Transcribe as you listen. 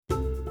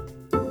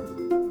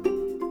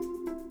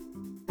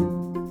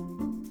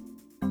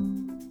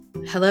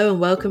Hello and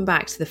welcome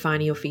back to the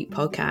Finding Your Feet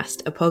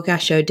podcast, a podcast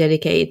show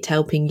dedicated to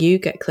helping you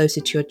get closer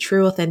to your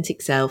true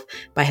authentic self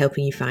by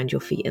helping you find your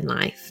feet in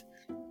life.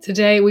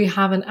 Today we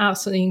have an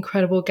absolutely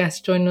incredible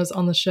guest joining us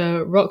on the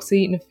show,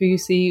 Roxie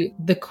Nafousi,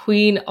 the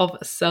queen of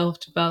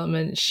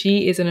self-development.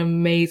 She is an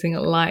amazing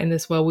light in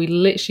this world. We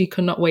literally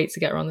could not wait to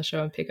get her on the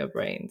show and pick her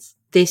brains.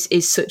 This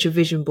is such a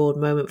vision board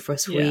moment for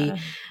us. Yeah.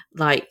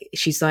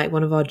 She's like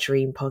one of our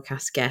dream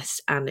podcast guests,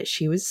 and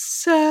she was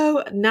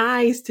so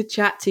nice to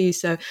chat to.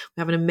 So we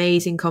have an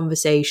amazing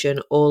conversation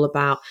all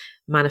about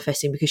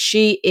manifesting, because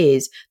she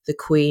is the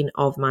queen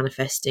of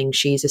manifesting.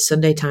 She's a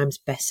Sunday Times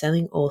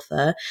bestselling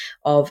author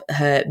of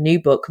her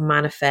new book,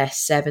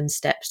 Manifest: 7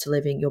 Steps to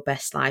Living Your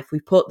Best Life.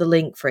 We put the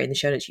link for it in the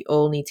show notes. You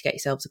all need to get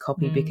yourselves a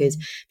copy, because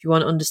if you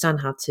want to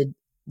understand how to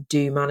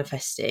do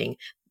manifesting,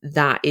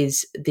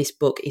 this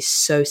book is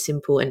so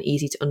simple and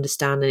easy to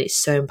understand, and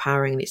it's so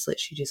empowering, and it's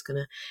literally just going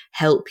to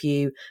help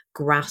you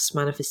grasp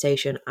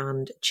manifestation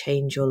and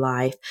change your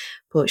life.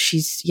 But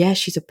she's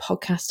a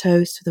podcast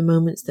host for The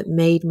Moments That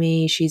Made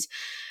Me. She's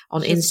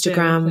on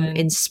Instagram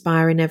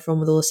inspiring everyone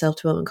with all the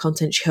self-development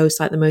content. She hosts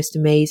like the most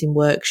amazing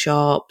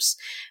workshops,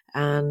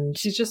 and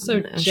she's just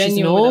so genuine. She's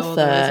an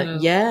author.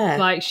 Yeah.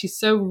 Like, she's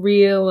so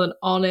real and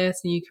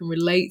honest, and you can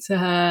relate to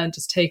her and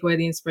just take away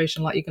the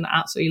inspiration. Like, you're going to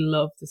absolutely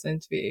love this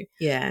interview.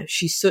 Yeah,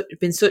 she's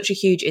been such a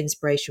huge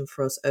inspiration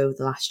for us over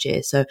the last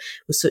year. So it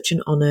was such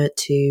an honour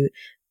to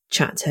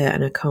chat to her,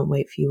 and I can't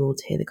wait for you all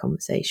to hear the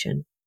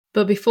conversation.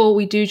 But before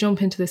we do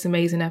jump into this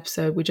amazing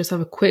episode, we just have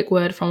a quick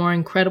word from our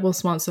incredible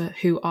sponsor,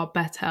 who are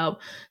BetterHelp.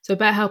 So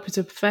BetterHelp is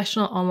a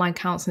professional online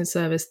counselling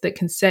service that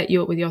can set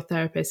you up with your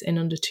therapist in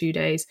under 2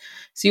 days.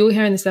 So you'll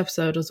hear in this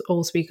episode us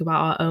all speak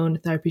about our own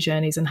therapy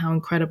journeys and how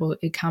incredible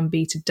it can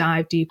be to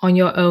dive deep on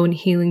your own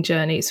healing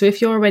journey. So if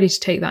you're ready to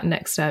take that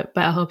next step,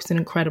 BetterHelp is an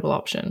incredible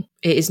option.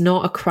 It is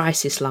not a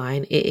crisis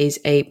line. It is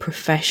a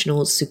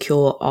professional,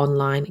 secure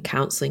online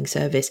counselling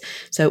service.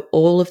 So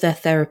all of their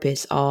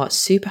therapists are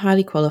super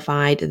highly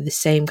qualified, the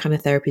same kind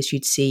of therapists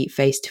you'd see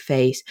face to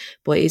face,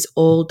 but it is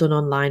all done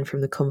online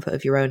from the comfort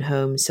of your own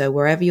home. So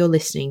wherever you're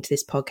listening to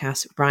this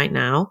podcast right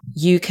now,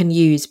 you can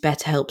use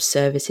BetterHelp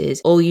services.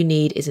 All you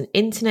need is an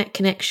internet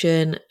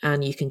connection,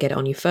 and you can get it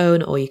on your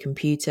phone or your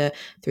computer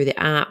through the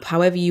app.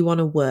 However you want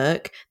to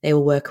work, they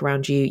will work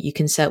around you. You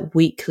can set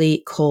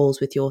weekly calls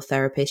with your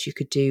therapist. You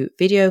could do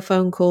video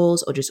phone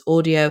calls or just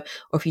audio,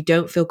 or if you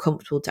don't feel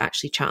comfortable to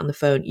actually chat on the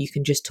phone, you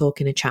can just talk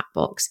in a chat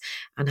box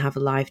and have a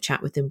live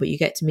chat with them. But you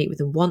get to meet with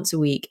them once a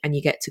week, and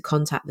you get to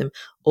contact them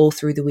all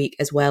through the week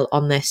as well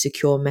on their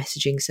secure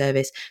messaging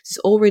service. So it's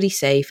all really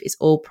safe, it's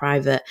all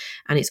private,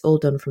 and it's all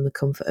done from the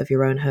comfort of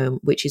your own home,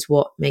 which is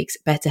what makes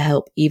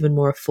BetterHelp even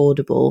more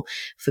affordable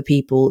for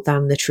people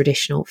than the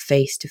traditional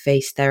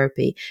face-to-face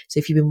therapy. So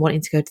if you've been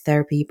wanting to go to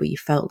therapy but you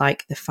felt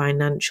like the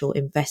financial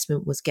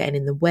investment was getting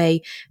in the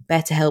way,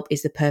 BetterHelp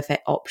is the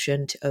perfect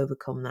option to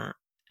overcome that.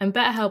 And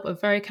BetterHelp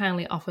have very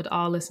kindly offered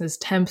our listeners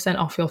 10%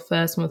 off your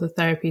first month of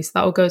therapy. So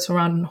that will go to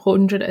around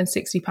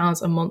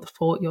 £160 a month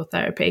for your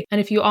therapy. And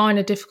if you are in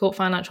a difficult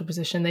financial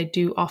position, they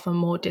do offer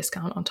more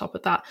discount on top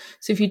of that.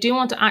 So if you do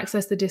want to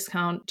access the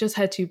discount, just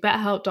head to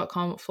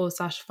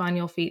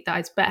betterhelp.com/findyourfeet. That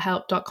is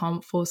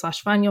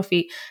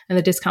betterhelp.com/findyourfeet, and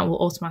the discount will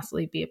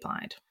automatically be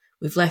applied.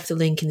 We've left a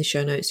link in the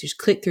show notes. Just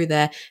click through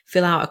there,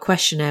 fill out a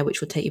questionnaire,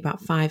 which will take you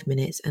about 5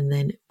 minutes. And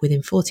then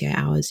within 48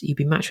 hours, you'll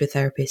be matched with a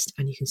therapist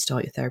and you can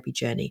start your therapy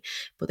journey.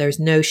 But there is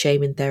no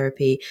shame in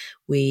therapy.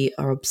 We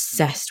are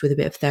obsessed with a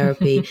bit of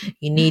therapy.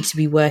 You need to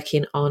be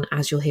working on,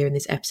 as you'll hear in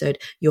this episode,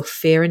 your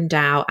fear and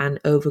doubt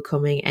and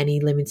overcoming any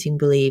limiting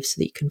beliefs so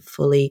that you can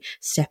fully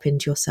step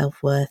into your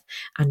self-worth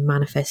and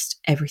manifest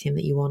everything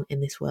that you want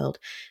in this world.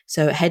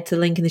 So head to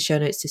the link in the show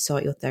notes to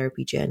start your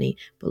therapy journey.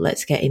 But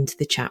let's get into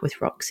the chat with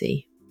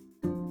Roxie.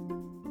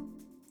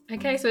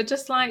 Okay, so I'd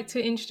just like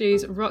to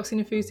introduce Roxie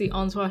Nafousi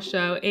onto our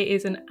show. It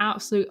is an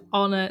absolute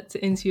honour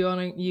to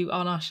interview you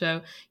on our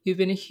show. You've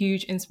been a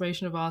huge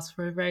inspiration of ours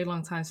for a very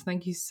long time, so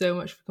thank you so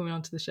much for coming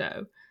onto the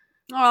show.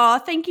 Oh,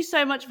 thank you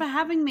so much for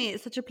having me.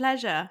 It's such a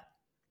pleasure.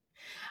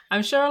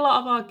 I'm sure a lot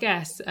of our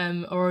guests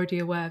are already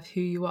aware of who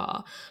you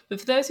are,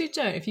 but for those who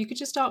don't, if you could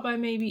just start by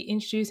maybe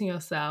introducing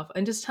yourself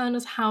and just telling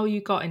us how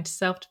you got into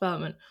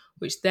self-development,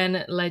 which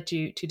then led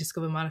you to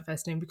discover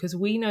manifesting, because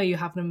we know you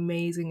have an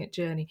amazing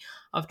journey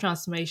of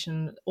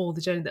transformation, or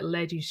the journey that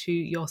led you to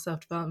your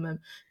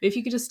self-development. But if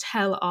you could just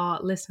tell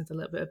our listeners a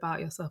little bit about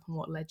yourself and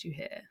what led you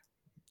here.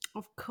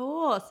 Of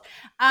course.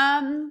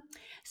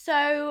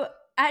 So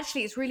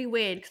actually it's really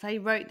weird because I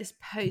wrote this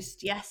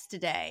post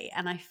yesterday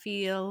and I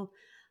feel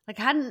like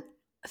I hadn't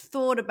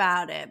thought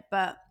about it,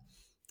 but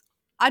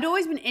I'd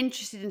always been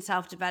interested in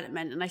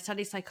self-development, and I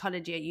studied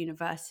psychology at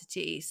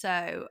university.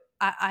 So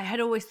I had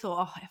always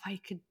thought, oh, if I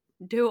could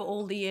do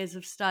all the years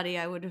of study,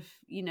 I would have,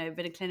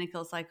 been a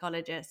clinical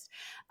psychologist.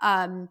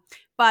 But,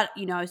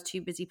 I was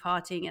too busy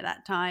partying at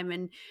that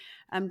time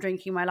and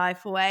drinking my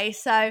life away.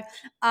 So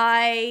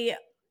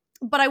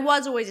but I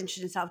was always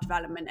interested in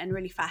self-development and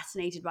really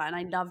fascinated by it. And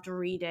I loved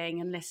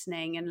reading and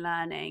listening and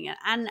learning.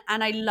 And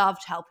I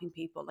loved helping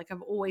people. Like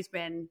I've always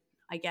been,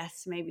 I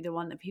guess maybe the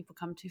one that people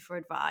come to for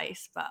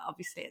advice, but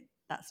obviously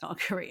that's not a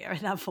career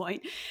at that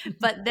point.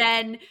 But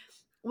then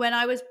when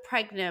I was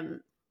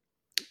pregnant,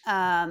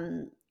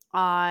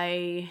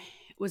 I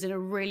was in a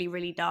really,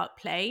 really dark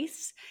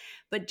place.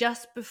 But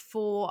just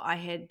before I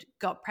had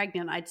got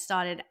pregnant, I'd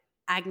started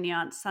Agony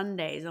Aunt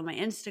Sundays on my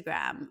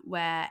Instagram,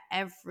 where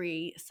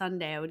every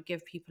Sunday I would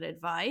give people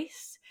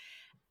advice.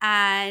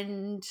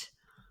 And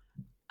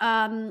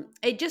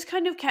it just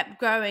kind of kept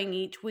growing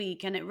each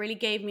week, and it really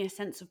gave me a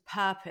sense of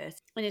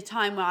purpose in a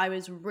time where I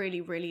was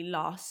really, really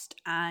lost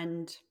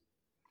and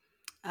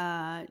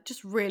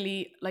just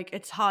really, like,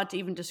 it's hard to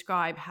even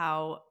describe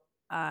how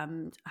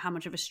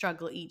much of a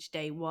struggle each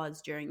day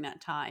was during that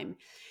time.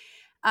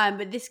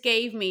 But this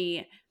gave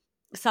me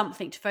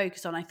something to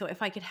focus on. I thought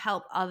if I could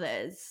help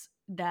others,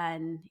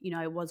 then, you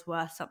know, it was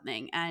worth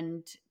something.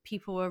 And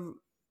people were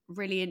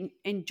really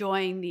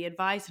enjoying the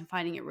advice and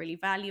finding it really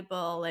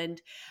valuable.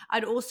 And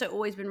I'd also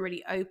always been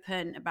really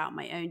open about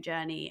my own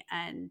journey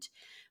and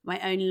my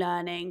own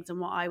learnings and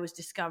what I was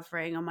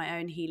discovering on my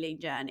own healing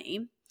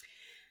journey.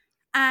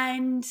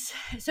 And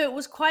so it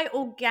was quite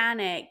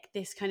organic,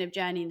 this kind of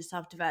journey into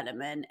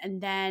self-development.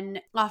 And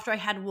then after I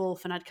had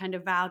Wolf, and I'd kind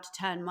of vowed to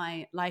turn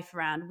my life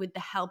around with the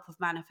help of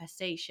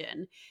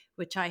manifestation,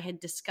 which I had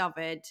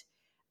discovered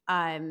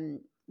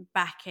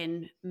back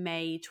in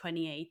May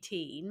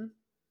 2018,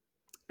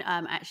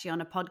 actually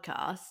on a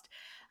podcast,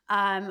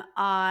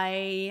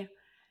 I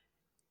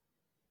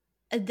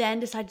then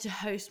decided to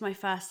host my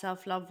first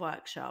self-love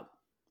workshop.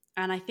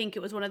 And I think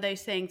it was one of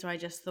those things where I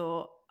just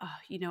thought, oh,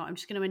 you know, I'm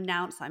just going to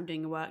announce that I'm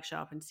doing a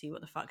workshop and see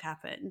what the fuck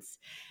happens.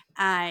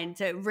 And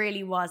so it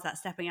really was that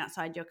stepping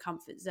outside your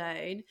comfort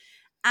zone.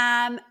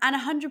 And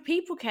 100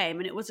 people came,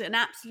 and it was an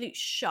absolute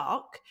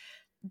shock,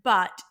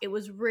 but it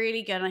was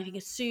really good. And I think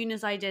as soon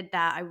as I did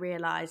that, I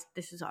realized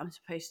this is what I'm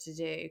supposed to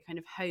do, kind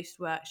of host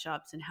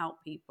workshops and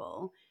help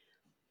people.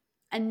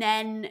 And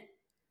then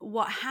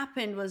what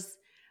happened was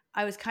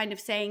I was kind of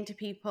saying to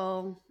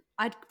people,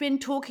 I'd been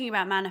talking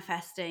about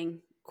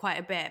manifesting quite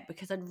a bit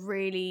because I'd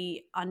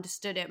really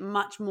understood it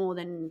much more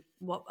than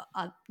what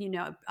I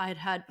had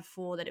heard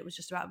before, that it was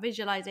just about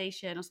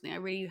visualization or something. I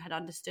really had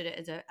understood it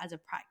as a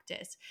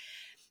practice,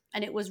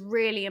 and it was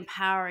really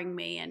empowering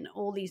me, and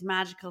all these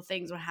magical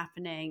things were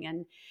happening.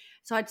 And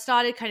so I'd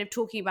started kind of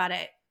talking about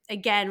it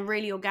again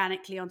really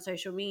organically on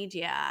social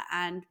media,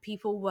 and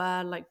people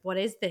were like, what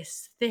is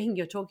this thing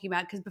you're talking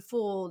about? Because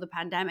before the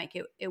pandemic,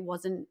 it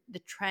wasn't the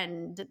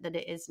trend that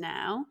it is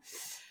now.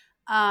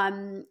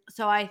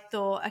 So I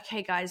thought,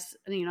 okay, guys,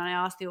 you know, I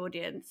asked the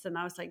audience, and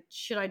I was like,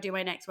 should I do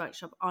my next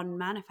workshop on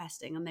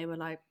manifesting? And they were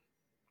like,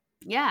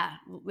 yeah,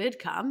 we'd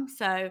come.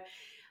 So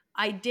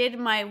I did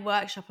my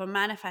workshop on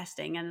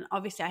manifesting, and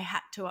obviously I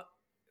had to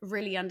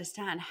really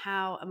understand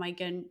how am I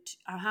going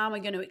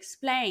to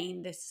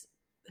explain this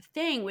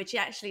thing, which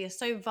actually is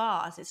so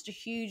vast. It's a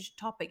huge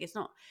topic. It's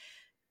not,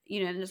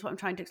 you know, and that's what I'm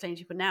trying to explain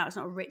to people now. It's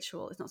not a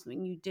ritual. It's not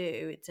something you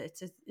do.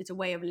 It's a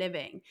way of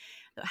living.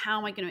 But how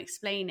am I going to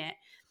explain it?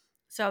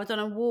 So I was on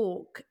a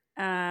walk,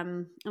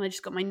 and I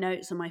just got my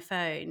notes on my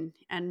phone,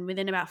 and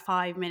within about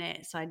 5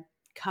 minutes, I'd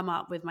come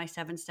up with my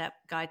 7-step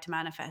guide to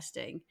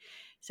manifesting.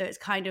 So it's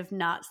kind of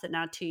nuts that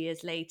now 2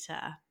 years later,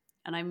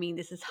 and I mean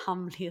this as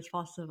humbly as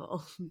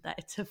possible, that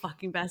it's a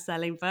fucking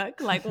best-selling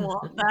book. Like,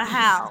 what the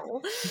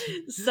hell?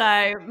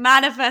 So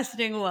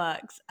manifesting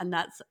works, and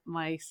that's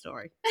my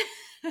story.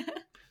 Oh,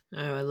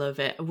 I love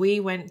it.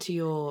 We went to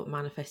your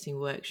manifesting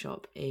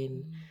workshop I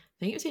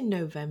think it was in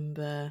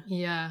November.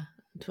 Yeah.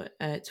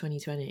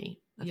 2020,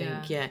 I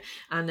think. Yeah.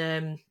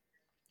 And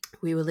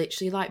we were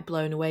literally like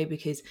blown away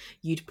because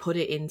you'd put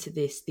it into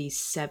these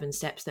 7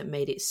 steps that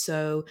made it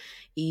so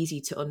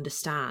easy to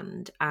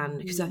understand. And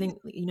because I think,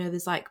 you know,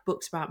 there's like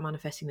books about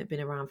manifesting that have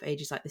been around for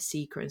ages, like The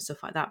Secret and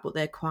stuff like that, but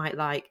they're quite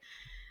like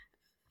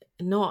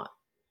not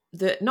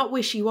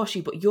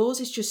wishy-washy, but yours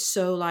is just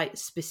so like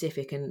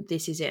specific, and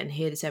this is it, and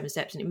here are the 7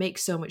 steps, and it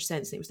makes so much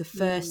sense. And it was the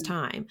first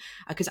time,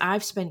 because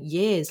I've spent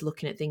years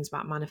looking at things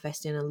about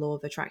manifesting and law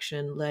of attraction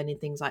and learning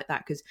things like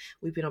that, because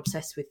we've been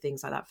obsessed with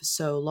things like that for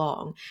so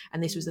long.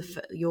 And this was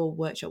your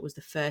workshop was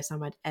the first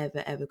time I'd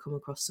ever come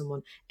across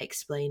someone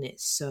explain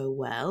it so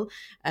well.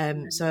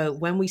 So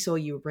when we saw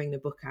you were bringing the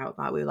book out,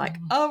 we were like,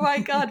 oh my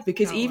god,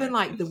 because even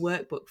like the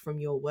workbook from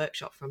your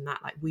workshop, from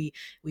that, like we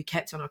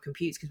kept on our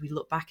computers because we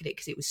looked back at it,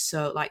 because it was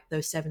so like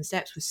those 7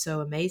 steps was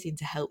so amazing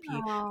to help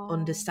you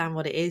understand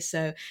what it is.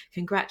 So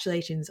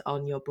congratulations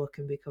on your book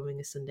and becoming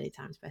a Sunday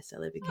Times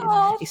bestseller,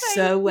 because it's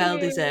so well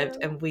deserved,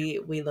 and we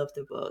love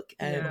the book.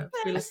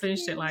 We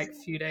finished it like a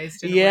few days.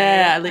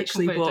 I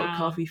literally bought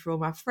coffee for all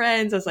my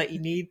friends. I was like, you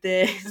need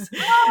this.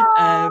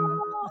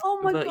 Oh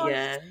my god!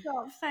 Yeah.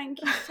 Stop.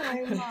 Thank you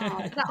so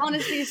much. That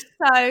honestly is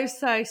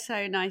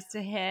so nice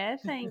to hear.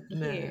 Thank you.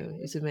 No,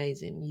 it's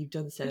amazing. You've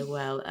done so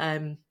well.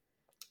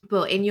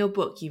 But in your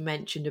book, you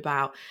mentioned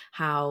about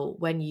how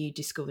when you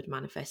discovered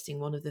manifesting,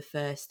 one of the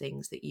first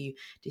things that you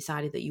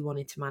decided that you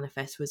wanted to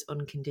manifest was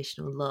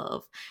unconditional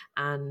love.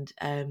 And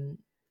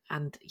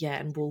and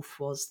Wolf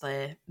was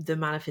the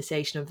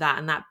manifestation of that,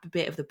 and that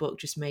bit of the book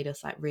just made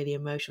us like really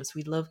emotional. So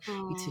we'd love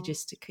you to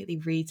just to quickly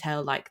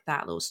retell like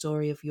that little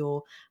story of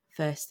your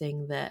first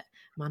thing that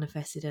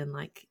manifested, and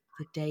like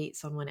the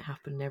dates on when it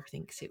happened and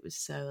everything, because it was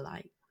so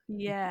like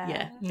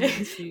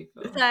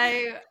Super.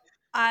 So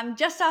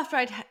just after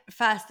I'd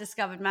first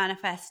discovered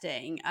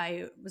manifesting,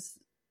 I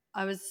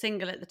was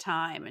single at the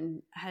time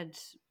and had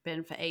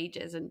been for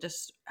ages, and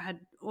just had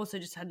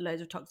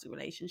loads of toxic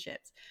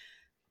relationships.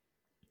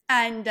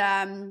 And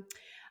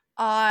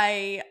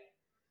I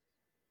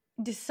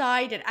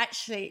decided,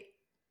 actually,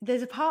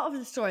 there's a part of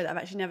the story that I've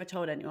actually never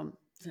told anyone,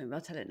 so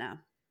I'll tell it now.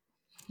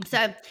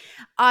 So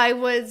I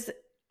was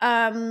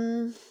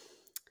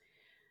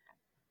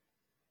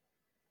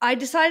I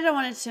decided I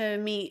wanted to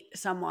meet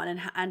someone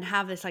and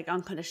have this like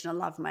unconditional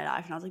love in my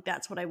life, and I was like,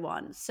 that's what I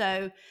want.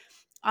 So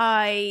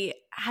I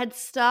had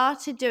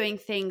started doing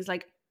things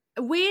like,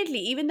 weirdly,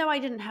 even though I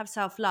didn't have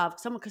self-love,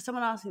 because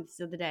someone asked me this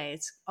the other day,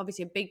 it's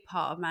obviously a big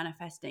part of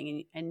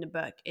manifesting in the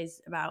book is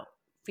about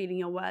feeling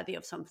you're worthy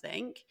of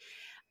something,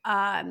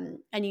 and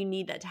you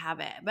need that to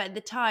have it. But at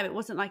the time, it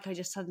wasn't like I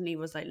just suddenly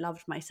was like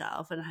loved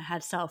myself and I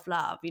had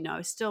self-love. I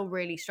was still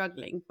really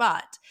struggling.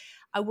 But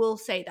I will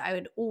say that I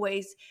would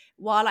always,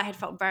 while I had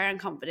felt very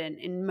unconfident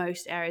in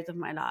most areas of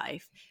my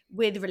life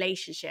with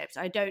relationships,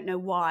 I don't know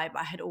why,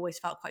 but I had always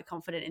felt quite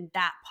confident in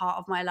that part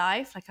of my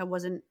life. Like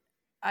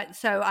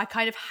so I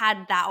kind of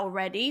had that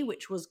already,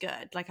 which was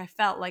good. Like I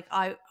felt like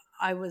I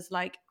was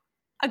like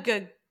a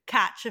good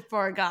catch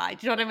for a guy.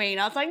 Do you know what I mean?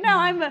 I was like, no,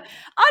 I'd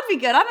be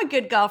good. I'm a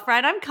good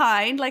girlfriend. I'm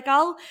kind.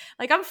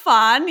 I'm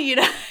fun,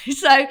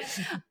 So,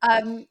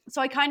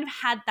 so I kind of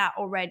had that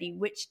already,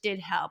 which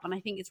did help. And I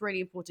think it's really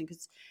important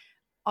because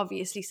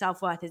obviously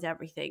self-worth is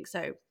everything.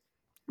 So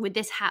with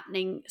this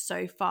happening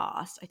so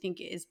fast, I think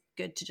it is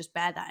good to just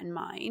bear that in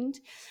mind.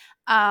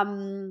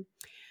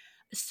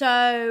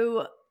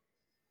 So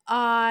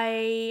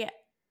I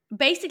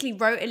basically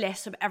wrote a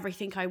list of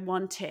everything I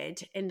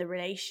wanted in the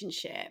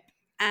relationship,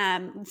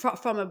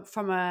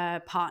 from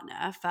a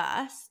partner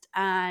first,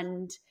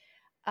 and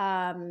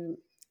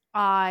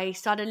I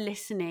started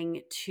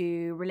listening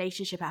to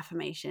relationship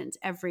affirmations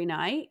every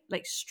night,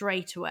 like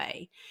straight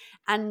away.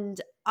 And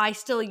I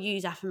still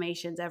use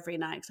affirmations every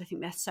night because I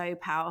think they're so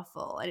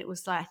powerful. And it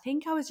was like, I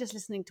think I was just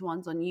listening to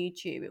ones on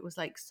YouTube. It was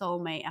like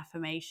soulmate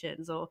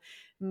affirmations, or,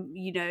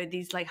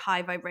 these like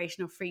high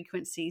vibrational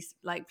frequencies,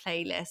 like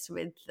playlists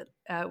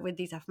with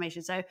these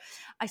affirmations. So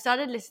I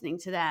started listening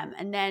to them.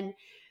 And then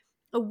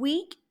a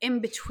week in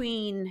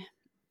between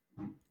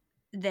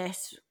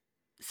this,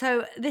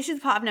 so this is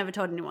the part I've never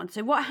told anyone.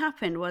 So what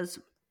happened was,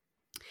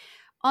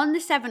 on the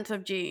 7th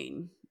of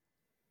June,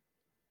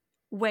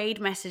 Wade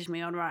messaged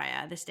me on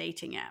Raya, this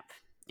dating app.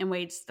 And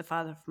Wade's the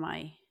father of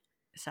my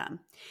son.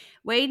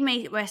 Wade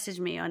messaged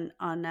me on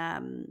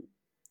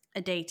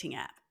a dating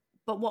app.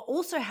 But what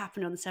also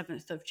happened on the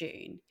 7th of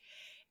June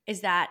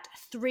is that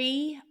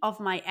 3 of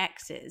my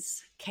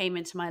exes came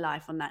into my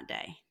life on that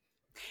day.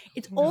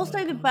 It's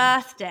also the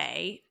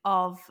birthday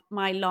of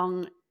my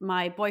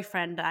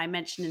boyfriend that I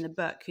mentioned in the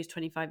book, who's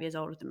 25 years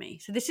older than me.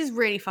 So this is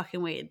really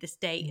fucking weird. This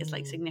date is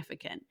like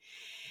significant.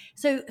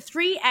 So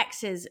 3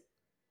 exes,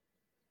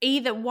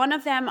 either one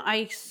of them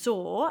I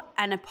saw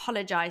and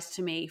apologized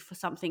to me for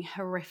something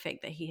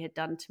horrific that he had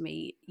done to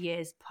me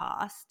years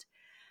past.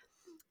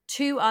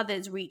 2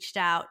 others reached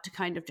out to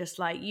kind of just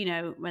like,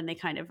 when they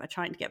kind of are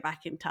trying to get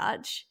back in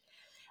touch.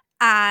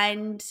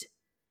 And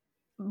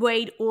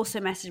Wade also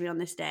messaged me on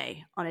this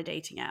day on a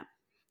dating app.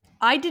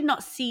 I did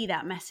not see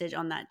that message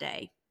on that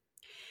day.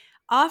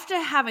 After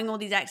having all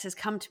these exes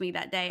come to me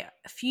that day,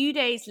 a few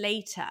days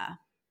later,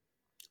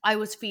 I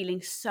was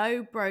feeling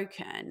so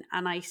broken.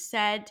 And I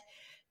said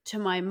to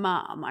my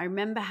mum, I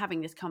remember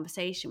having this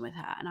conversation with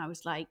her, and I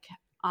was like,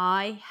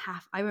 I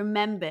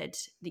remembered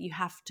that you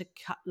have to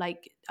cut,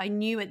 like, I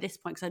knew at this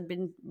point, because I'd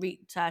been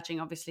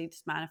researching, obviously,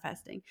 this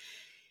manifesting.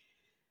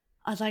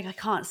 I was like, I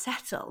can't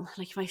settle.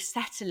 Like, if I'm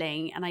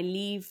settling and I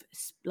leave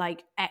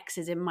like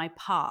exes in my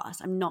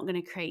past, I'm not going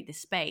to create this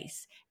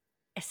space.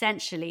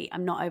 Essentially,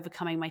 I'm not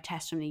overcoming my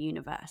test from the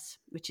universe,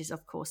 which is,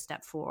 of course,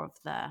 step 4 of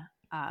the.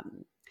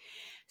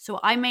 So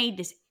I made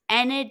this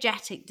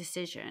energetic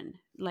decision,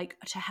 like,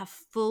 to have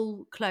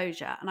full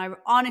closure. And I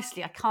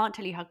can't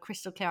tell you how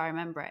crystal clear I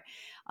remember it.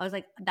 I was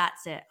like,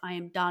 that's it. I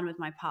am done with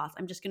my past.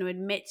 I'm just going to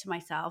admit to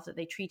myself that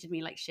they treated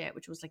me like shit,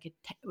 which was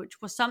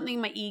which was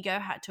something my ego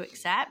had to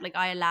accept. Like,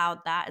 I allowed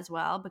that as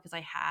well because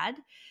I had.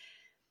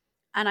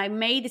 And I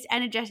made this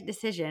energetic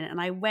decision,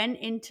 and I went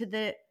into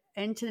the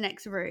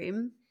next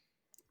room,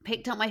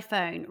 picked up my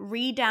phone,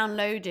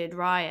 re-downloaded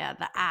Raya,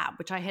 the app,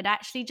 which I had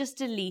actually just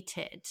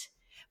deleted,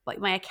 but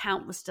my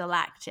account was still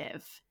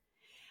active.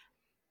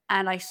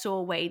 And I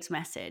saw Wade's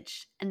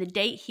message, and the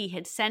date he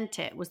had sent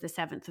it was the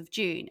 7th of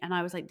June. And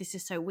I was like, this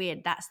is so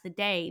weird. That's the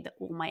day that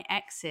all my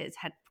exes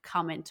had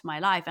come into my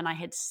life. And I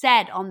had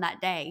said on that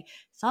day,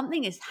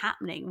 something is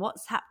happening.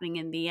 What's happening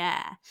in the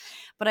air?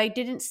 But I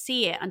didn't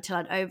see it until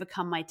I'd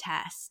overcome my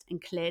test and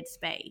cleared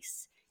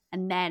space.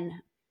 And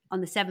then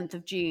on the 7th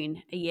of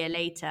June, a year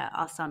later,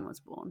 our son was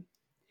born.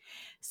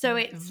 So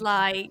it's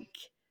like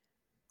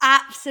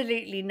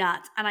absolutely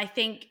nuts. And I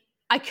think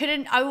I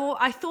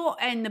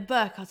thought in the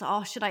book, I was like,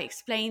 oh, should I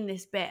explain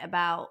this bit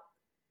about,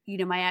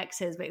 my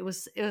exes? But it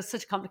was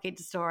such a complicated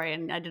story,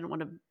 and I didn't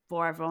want to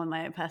bore everyone with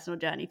my own personal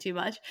journey too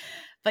much.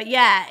 But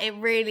yeah, it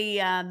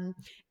really,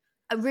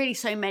 really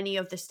so many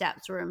of the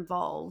steps were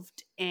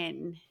involved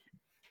in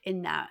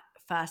that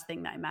first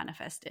thing that I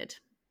manifested.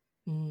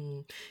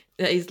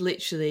 That is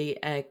literally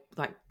a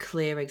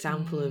clear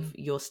example of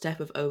your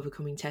step of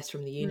overcoming tests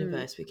from the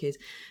universe, because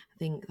I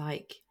think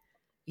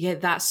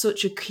that's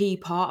such a key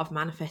part of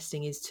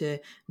manifesting, is to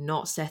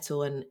not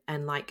settle and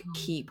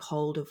keep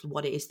hold of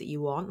what it is that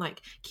you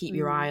want, keep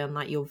your eye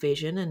on your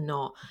vision, and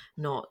not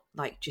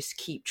just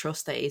keep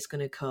trust that it's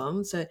going to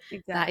come. So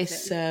that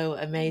is so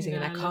amazing.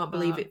 And I can't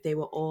believe it, they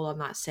were all on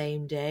that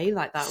same day.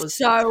 That was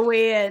so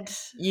weird.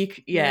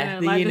 The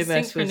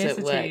universe was at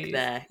work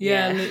there.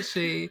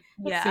 Literally.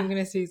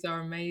 Synchronicities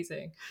are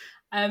amazing.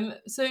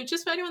 So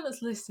just for anyone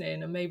that's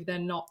listening and maybe they're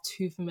not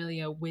too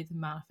familiar with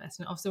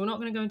manifesting, obviously we're not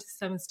going to go into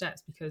 7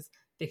 steps because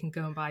they can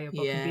go and buy your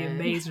book and be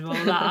amazed with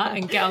all that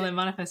and get on their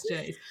manifest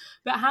journeys.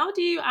 But how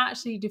do you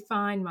actually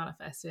define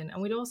manifesting?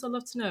 And we'd also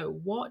love to know,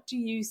 what do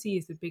you see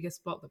as the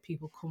biggest block that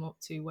people come up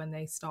to when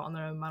they start on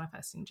their own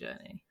manifesting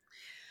journey?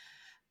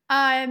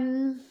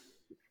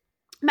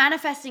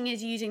 Manifesting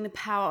is using the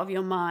power of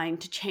your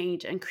mind to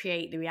change and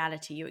create the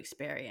reality you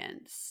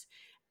experience.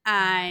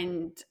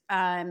 And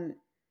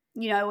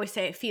I always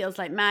say it feels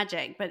like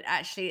magic, but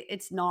actually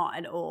it's not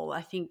at all.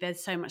 I think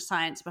there's so much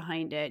science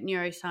behind it,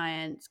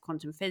 neuroscience,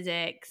 quantum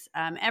physics,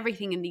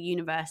 everything in the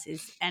universe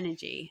is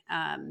energy.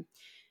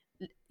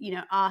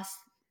 Us,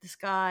 the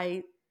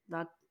sky,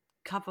 the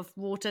cup of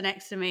water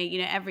next to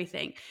me,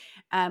 everything.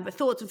 But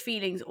thoughts and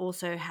feelings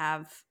also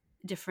have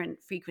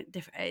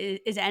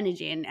is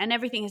energy, and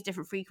everything has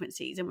different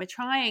frequencies, and we're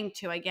trying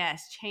to, I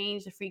guess,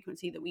 change the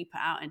frequency that we put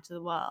out into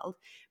the world,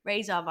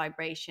 raise our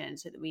vibration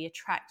so that we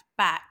attract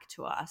back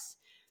to us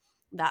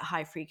that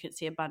high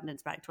frequency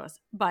abundance back to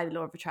us by the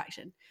law of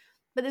attraction.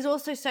 But there's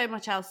also so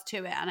much else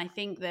to it, and I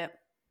think that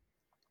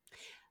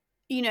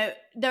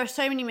there are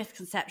so many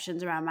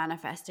misconceptions around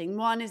manifesting.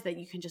 One is that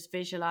you can just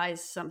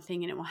visualize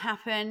something and it will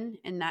happen,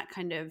 and that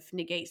kind of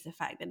negates the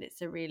fact that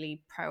it's a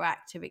really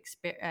proactive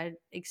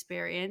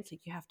experience.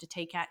 You have to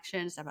take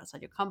action, step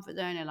outside your comfort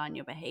zone, align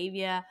your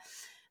behavior.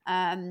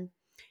 And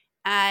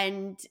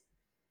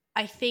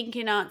I think,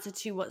 in answer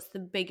to what's the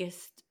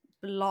biggest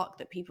block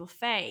that people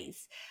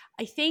face,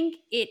 I think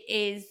it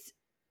is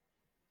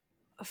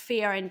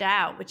fear and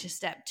doubt, which is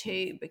step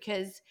 2,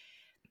 because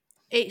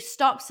it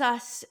stops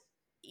us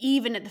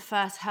even at the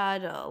first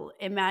hurdle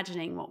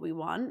imagining what we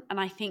want. And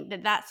I think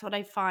that that's what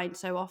I find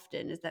so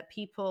often, is that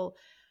people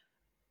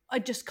are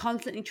just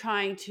constantly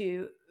trying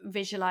to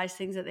visualize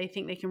things that they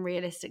think they can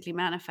realistically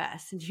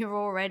manifest, and you're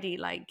already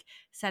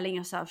selling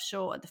yourself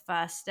short at the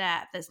first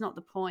step. That's not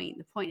the point.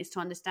 The point is to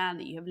understand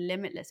that you have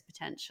limitless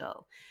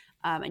potential,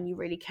 and you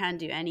really can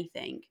do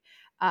anything.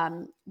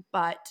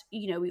 But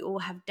we all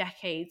have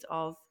decades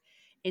of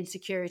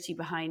insecurity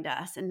behind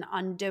us, and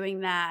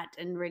undoing that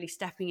and really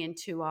stepping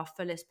into our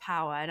fullest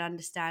power and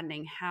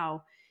understanding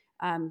how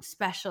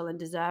special and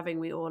deserving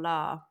we all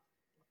are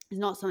is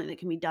not something that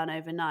can be done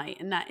overnight.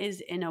 And that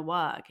is inner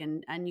work,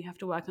 and you have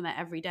to work on that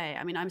every day.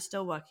 I mean, I'm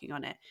still working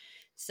on it.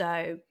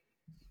 So,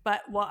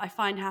 but what I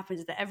find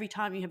happens is that every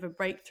time you have a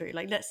breakthrough,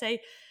 let's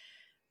say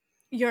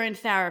you're in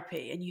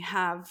therapy and you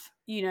have,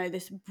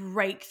 this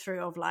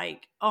breakthrough of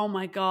oh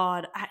my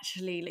God,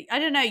 actually, I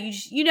don't know,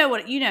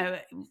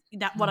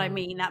 what I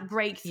mean, that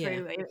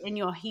breakthrough in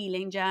your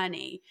healing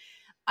journey.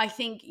 I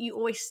think you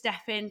always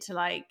step into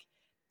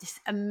this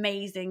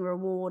amazing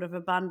reward of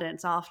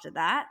abundance after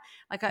that.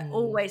 I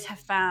always have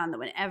found that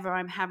whenever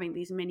I'm having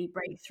these mini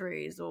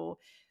breakthroughs, or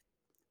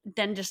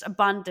then just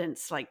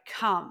abundance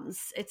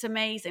comes, it's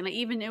amazing.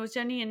 Even it was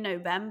only in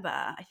November,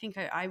 I think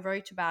I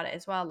wrote about it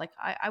as well.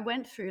 I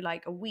went through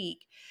a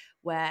week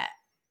where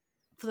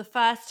for the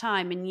first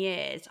time in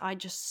years I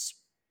just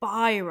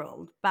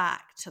spiraled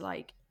back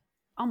to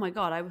oh my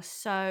God, it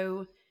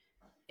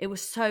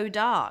was so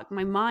dark.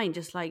 My mind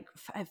just I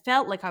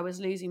felt like I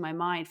was losing my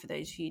mind for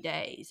those few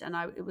days, and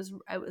it was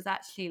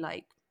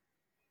actually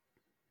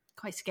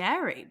quite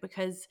scary,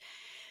 because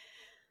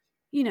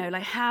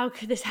how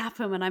could this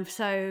happen when I'm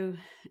so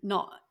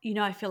not,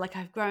 I feel like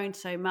I've grown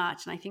so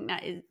much. And I think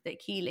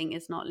that healing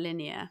is not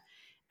linear.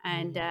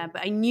 And,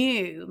 but I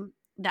knew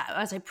that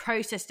as I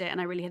processed it and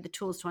I really had the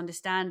tools to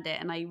understand it,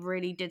 and I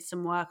really did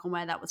some work on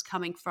where that was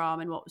coming from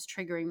and what was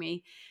triggering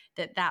me,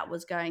 that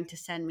was going to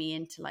send me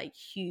into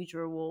huge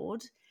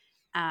reward.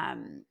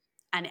 And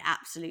it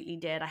absolutely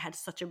did. I had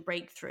such a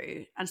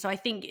breakthrough. And so I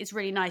think it's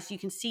really nice. You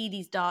can see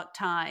these dark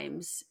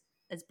times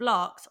as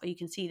blocks, or you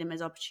can see them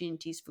as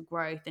opportunities for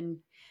growth. And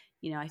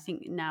I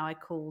think now I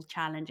call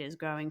challenges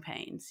growing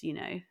pains.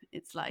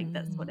 It's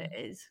that's what it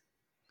is.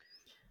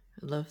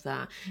 I love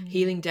that.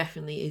 Healing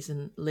definitely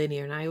isn't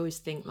linear. And I always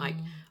think like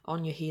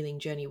on your healing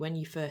journey, when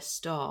you first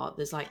start,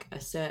 there's like a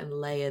certain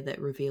layer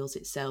that reveals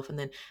itself. And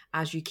then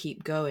as you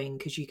keep going,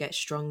 because you get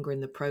stronger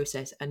in the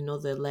process,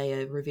 another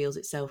layer reveals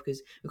itself,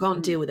 because we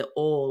can't deal with it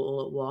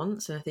all at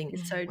once. And I think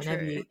It's so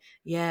whenever true.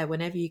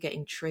 whenever you're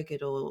getting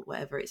triggered or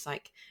whatever, it's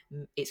like,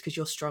 it's because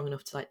you're strong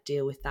enough to like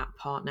deal with that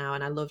part now.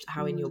 And I loved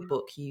how in your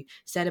book you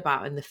said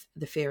about in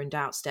the fear and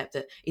doubt step,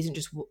 that isn't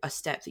just a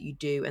step that you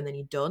do and then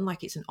you're done.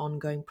 Like it's an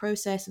ongoing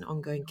process, an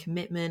ongoing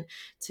commitment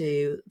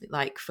to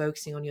like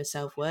focusing on your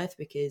self-worth,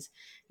 because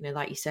you know,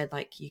 like you said,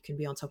 like you can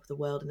be on top of the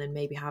world and then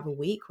maybe have a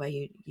week where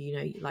you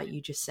know, like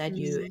you just said,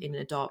 you're in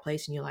a dark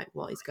place and you're like,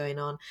 what is going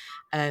on?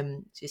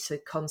 It's a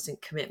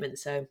constant commitment.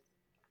 So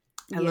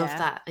I love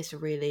that. It's a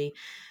really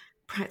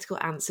practical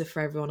answer for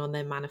everyone on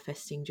their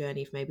manifesting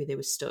journey if maybe they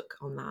were stuck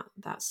on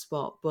that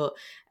spot. But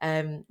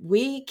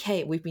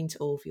we've been to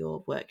all of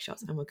your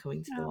workshops and we're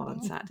coming to the one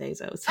on Saturday,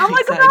 so Oh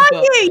my god,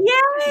 are you?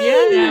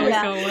 Yay! Yeah, we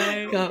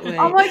can't wait.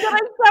 Oh my god,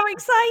 I'm so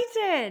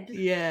excited.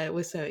 Yeah,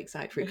 we're so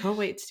excited for it. Can't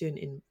wait to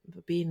do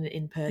be in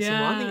in-person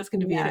one. I think it's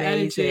going to be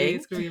amazing. Energy.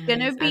 It's going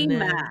to be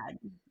mad.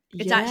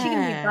 It's actually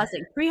going to be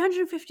buzzing.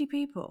 350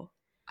 people.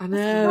 I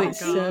know, it's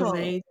so people.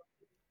 amazing.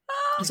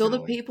 So all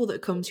the people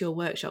that come to your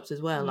workshops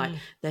as well, like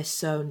they're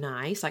so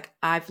nice. Like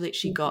I've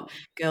literally got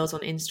girls on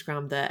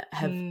Instagram that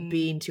have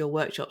been to your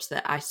workshops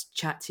that I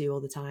chat to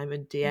all the time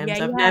and DMs.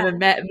 I've never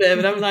met them,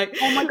 and I'm like,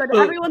 oh my god,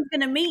 everyone's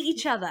going to meet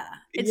each other.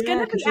 It's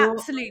going to be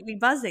absolutely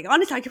buzzing.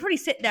 Honestly, I could probably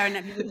sit there and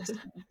let people just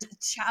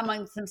chat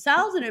amongst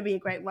themselves, and it'd be a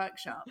great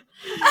workshop.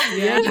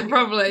 Yeah,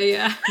 probably.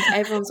 Yeah,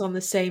 everyone's on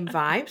the same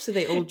vibe, so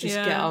they all just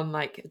get on,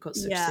 like got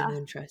such similar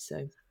interests.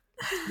 So.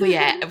 But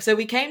yeah, so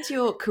we came to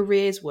your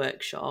careers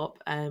workshop.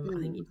 I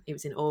think it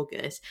was in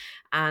August,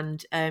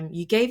 and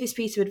you gave this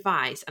piece of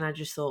advice, and I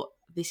just thought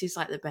this is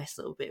like the best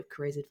little bit of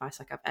careers advice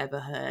like I've ever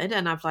heard,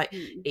 and I've like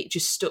it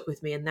just stuck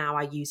with me, and now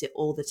I use it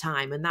all the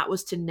time. And that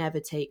was to never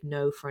take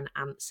no for an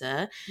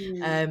answer.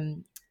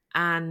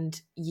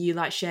 And you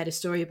like shared a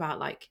story about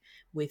like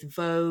with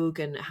Vogue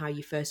and how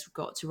you first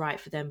got to write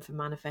for them for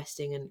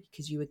manifesting, and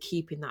because you were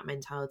keeping that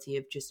mentality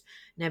of just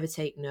never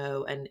take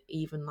no, and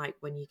even like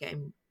when you get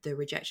in the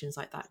rejections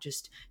like that,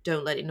 just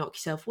don't let it knock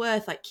your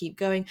self-worth, like keep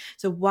going.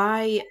 So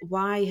why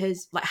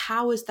has like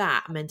how has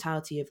that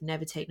mentality of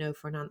never take no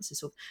for an answer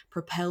sort of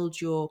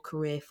propelled your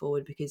career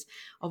forward? Because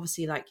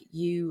obviously like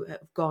you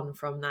have gone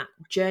from that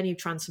journey of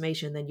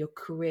transformation, and then your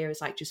career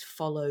is like just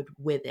followed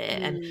with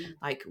it. And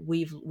like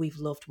we've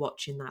loved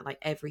watching that, like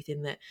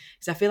everything that,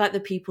 because I feel like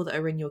the people that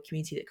are in your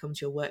community that come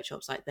to your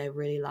workshops, like they're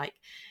really like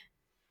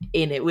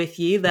in it with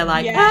you. They're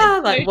like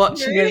like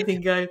watching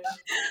everything go.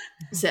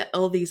 So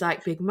all these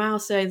like big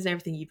milestones and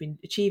everything you've been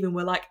achieving,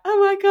 we're like, oh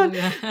my god,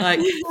 like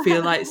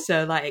feel like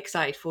so like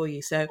excited for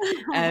you. So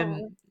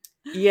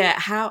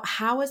how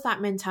has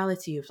that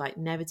mentality of like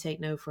never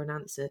take no for an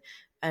answer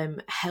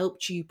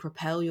helped you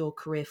propel your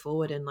career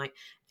forward and like,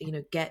 you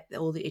know,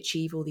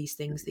 achieve all these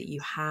things that you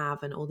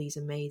have and all these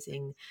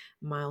amazing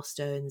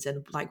milestones?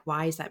 And like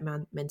why is that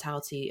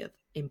mentality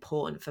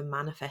important for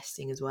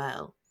manifesting as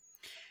well?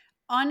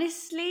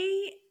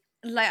 Honestly,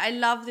 like I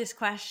love this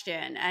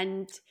question,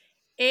 and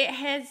it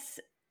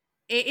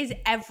is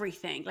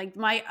everything. Like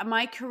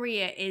my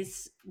career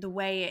is the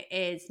way it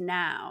is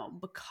now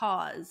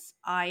because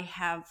I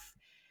have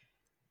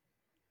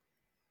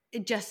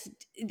it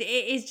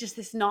is just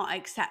this not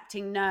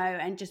accepting no,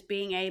 and just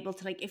being able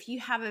to, like, if you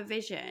have a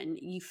vision,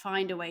 you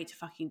find a way to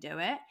fucking do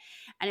it.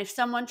 And if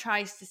someone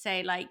tries to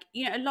say, like,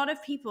 you know, a lot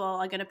of people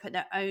are going to put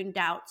their own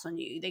doubts on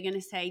you. They're going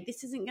to say,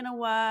 this isn't going to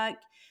work,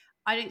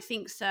 I don't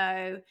think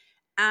so,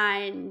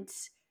 and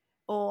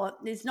or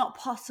it's not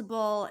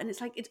possible. And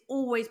it's like, it's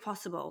always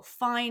possible.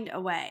 Find a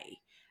way.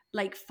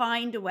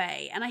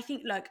 And I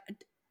think, look,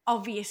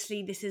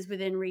 obviously this is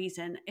within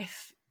reason.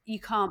 If you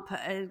can't put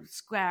a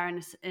square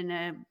in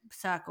a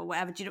circle,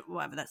 whatever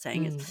that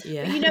saying is. But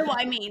you know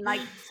what I mean? Like,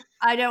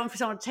 I don't want for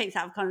someone to take that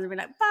out of context and be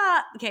like,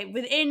 but okay,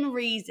 within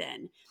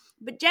reason.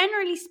 But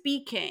generally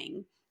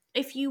speaking,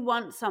 if you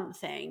want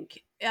something,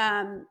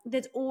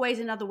 there's always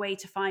another way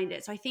to find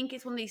it. So I think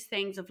it's one of these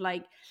things of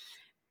like,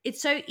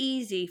 it's so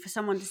easy for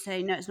someone to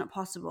say, no, it's not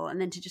possible,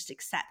 and then to just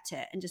accept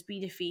it and just be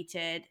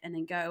defeated and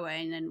then go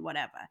away and then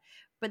whatever.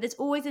 But there's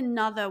always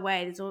another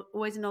way. There's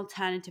always an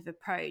alternative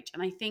approach.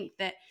 And I think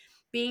that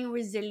being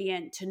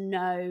resilient to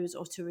no's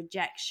or to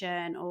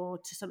rejection or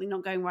to something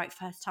not going right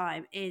first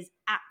time is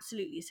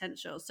absolutely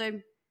essential. So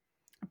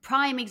a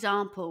prime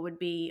example would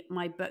be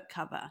my book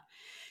cover.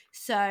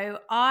 So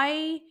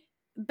I,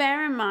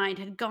 bear in mind,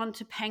 had gone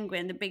to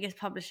Penguin, the biggest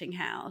publishing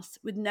house,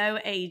 with no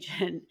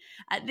agent.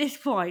 At this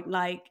point,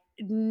 like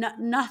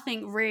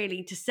nothing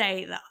really to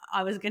say that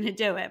I was going to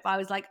do it. But I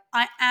was like,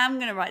 I am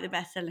going to write the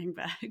best-selling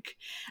book.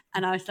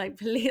 And I was like,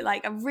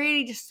 I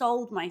really just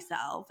sold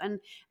myself. And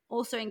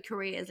also in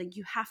careers, like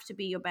you have to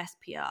be your best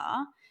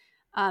PR.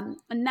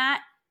 And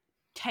that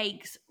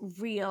takes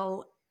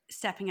real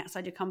stepping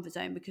outside your comfort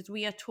zone, because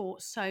we are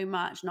taught so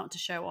much not to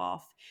show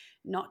off,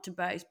 not to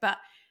boast. But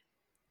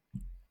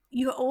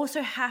you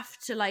also have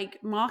to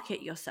like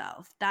market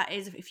yourself. That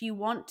is, if you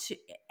want to,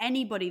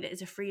 anybody that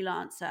is a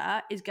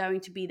freelancer is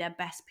going to be their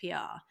best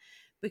PR,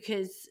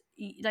 because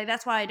like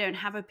that's why I don't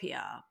have a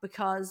PR,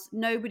 because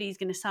nobody's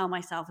going to sell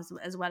myself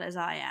as well as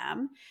I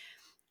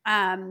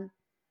am.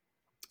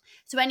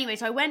 So anyway,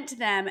 so I went to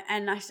them,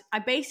 and I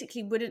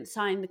basically wouldn't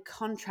sign the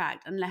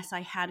contract unless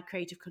I had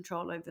creative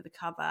control over the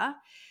cover,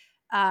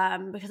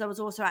 because I was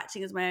also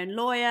acting as my own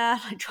lawyer,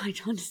 like trying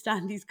to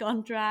understand these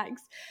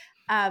contracts.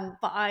 But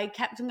I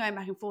kept on going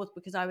back and forth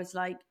because I was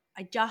like,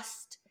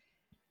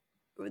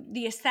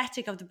 the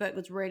aesthetic of the book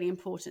was really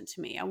important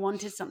to me. I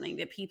wanted something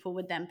that people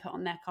would then put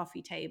on their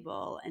coffee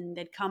table, and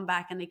they'd come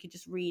back and they could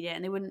just read it,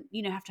 and they wouldn't,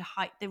 have to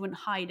hide. They wouldn't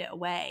hide it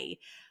away.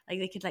 Like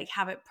they could like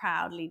have it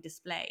proudly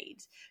displayed.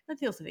 I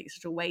also think it's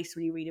such a waste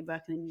when you read a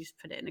book and then you just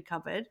put it in a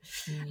cupboard.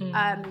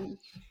 Mm.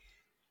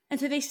 And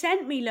so they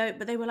sent me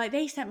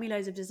they sent me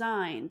loads of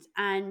designs,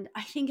 and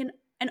I think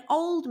an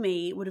old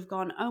me would have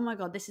gone, oh my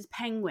God, this is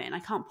Penguin. I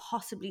can't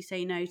possibly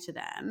say no to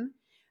them.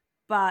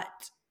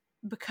 But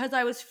because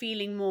I was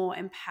feeling more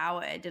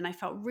empowered and I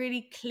felt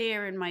really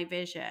clear in my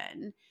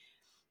vision,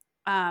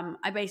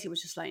 I basically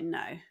was just like,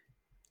 no,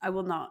 I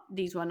will not.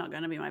 These were not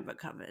going to be my book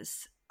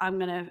covers.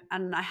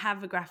 And I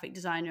have a graphic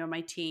designer on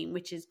my team,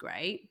 which is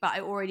great, but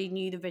I already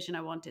knew the vision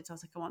I wanted. So I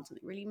was like, I want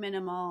something really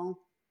minimal.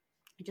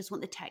 I just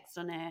want the text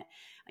on it.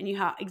 I knew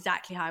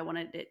exactly how I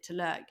wanted it to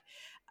look.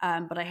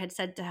 But I had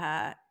said to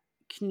her,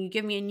 can you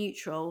give me a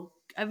neutral?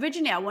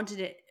 Originally, I wanted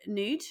it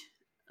nude.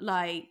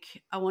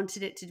 Like I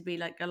wanted it to be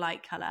like a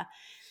light color.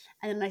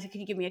 And then I said, can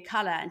you give me a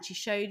color? And she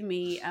showed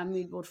me a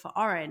mood board for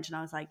orange. And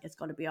I was like, it's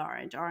got to be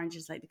orange. Orange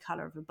is like the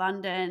color of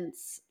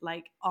abundance.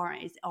 Like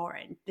orange is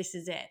orange. This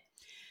is it.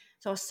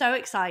 So I was so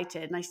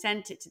excited, and I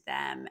sent it to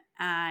them,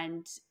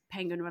 and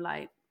Penguin were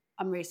like,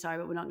 I'm really sorry,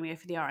 but we're not going to go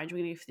for the orange. We're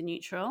going to go for the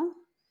neutral.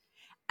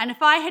 And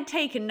if I had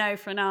taken no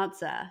for an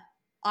answer,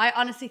 I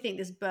honestly think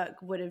this book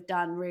would have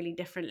done really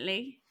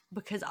differently,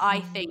 because I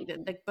think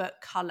that the book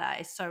color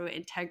is so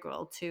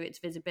integral to its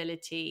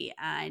visibility,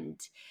 and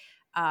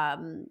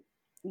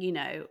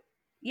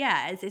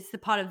it's the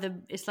part of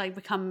it's like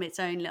become its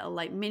own little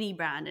like mini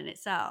brand in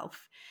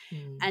itself.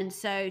 And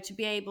so to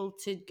be able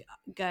to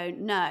go,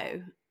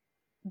 no,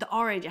 the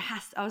orange,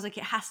 I was like,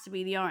 it has to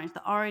be the orange.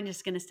 The orange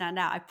is going to stand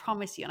out, I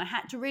promise you. And I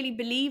had to really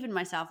believe in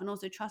myself and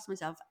also trust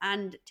myself,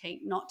 and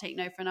not take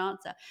no for an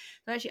answer.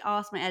 So I actually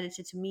asked my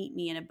editor to meet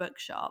me in a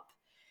bookshop,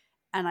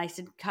 and I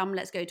said, come,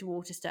 let's go to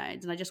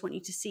Waterstones, and I just want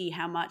you to see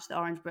how much the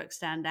orange books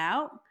stand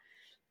out.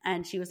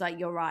 And she was like,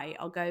 you're right,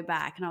 I'll go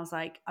back. And I was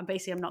like, I'm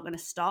not going to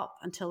stop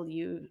until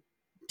you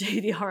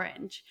do the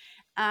orange.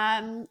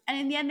 And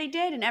in the end they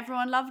did, and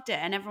everyone loved it,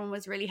 and everyone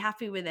was really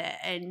happy with it.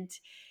 And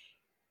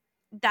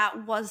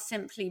that was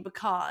simply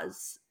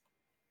because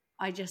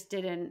I just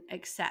didn't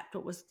accept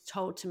what was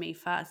told to me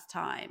first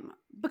time,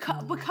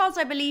 because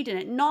I believed in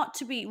it. Not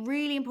to be,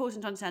 really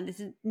important to understand,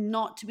 this is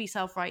not to be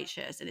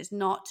self-righteous, and it's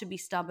not to be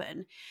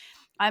stubborn.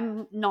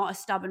 I'm not a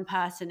stubborn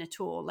person at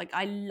all. Like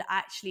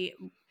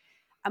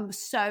I'm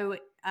so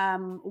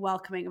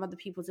welcoming of other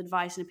people's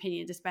advice and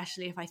opinions,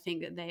 especially if I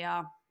think that they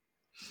are,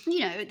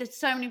 there's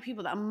so many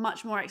people that are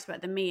much more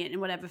expert than me in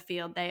whatever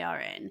field they are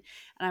in. And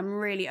I'm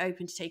really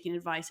open to taking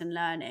advice and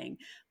learning.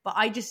 But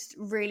I just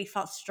really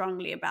felt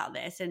strongly about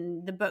this.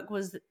 And the book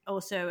was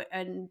also,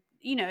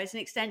 it's an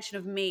extension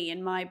of me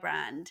and my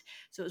brand.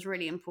 So it was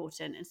really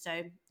important. And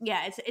so,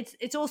 yeah,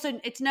 it's also,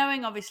 it's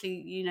knowing,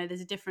 obviously, there's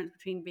a difference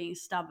between being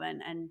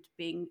stubborn and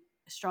being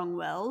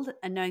strong-willed,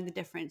 and knowing the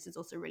difference is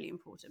also really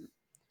important.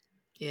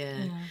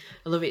 Yeah.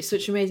 I love it. It's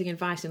such amazing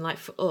advice. And like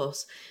for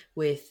us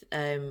with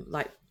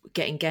like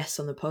getting guests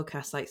on the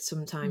podcast, like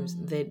sometimes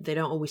they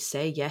don't always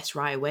say yes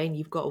right away, and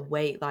you've got to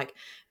wait like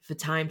for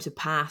time to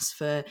pass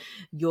for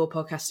your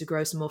podcast to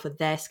grow some more, for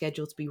their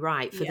schedule to be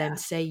right, for them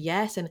to say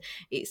yes. And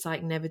it's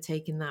like never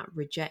taking that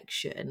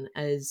rejection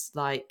as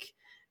like,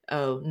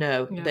 oh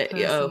no,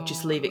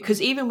 just leave it.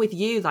 Because even with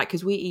you, like,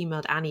 because we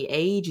emailed Annie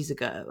ages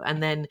ago,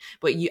 and then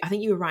but I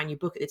think you were writing your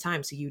book at the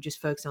time, so you were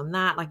just focused on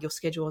that, like your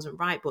schedule wasn't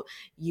right. But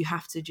you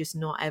have to just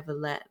not ever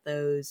let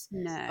those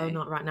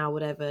not right now,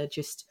 whatever,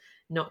 just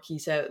knock you.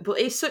 So but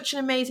it's such an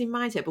amazing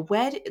mindset. But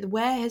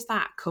where has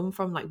that come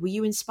from? Like, were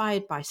you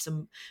inspired by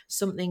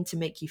something to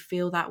make you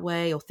feel that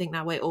way or think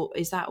that way, or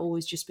is that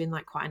always just been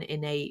like quite an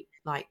innate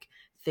like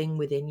thing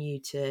within you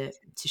to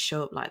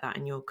show up like that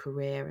in your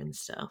career and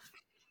stuff?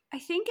 I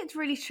think it's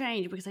really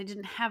strange because I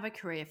didn't have a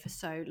career for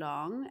so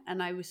long,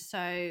 and I was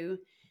so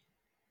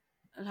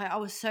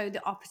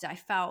the opposite. I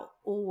felt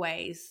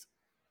always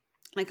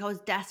like I was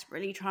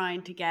desperately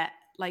trying to get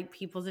like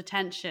people's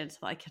attention so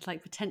that I could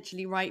like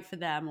potentially write for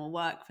them or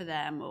work for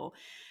them, or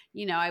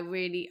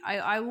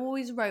I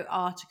always wrote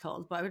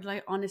articles, but I would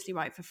like honestly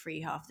write for free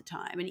half the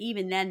time, and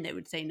even then they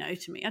would say no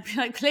to me. I'd be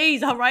like,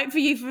 please, I'll write for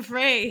you for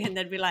free, and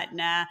they'd be like,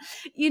 nah,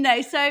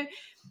 so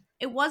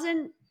it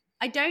wasn't.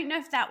 I don't know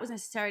if that was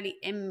necessarily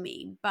in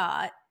me,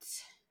 but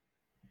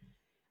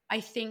I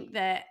think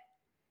that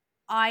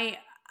I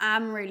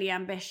am really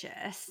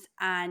ambitious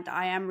and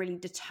I am really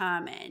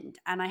determined.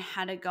 And I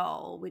had a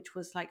goal, which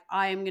was like,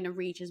 I am going to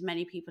reach as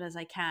many people as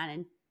I can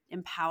and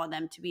empower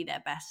them to be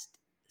their best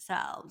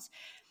selves,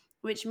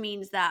 which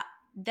means that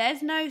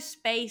there's no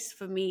space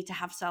for me to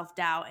have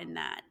self-doubt in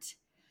that.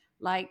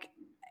 Like,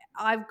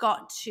 I've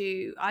got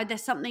to,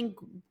 there's something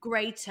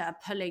greater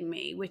pulling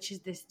me, which is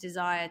this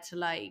desire to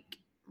like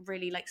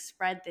really like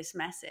spread this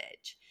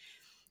message.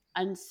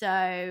 And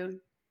so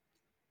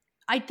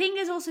I think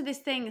there's also this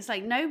thing, it's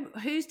like, no,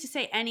 who's to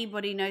say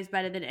anybody knows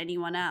better than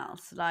anyone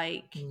else?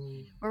 Like,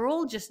 we're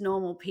all just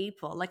normal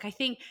people. Like, I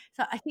think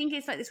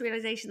it's like this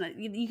realization that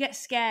you get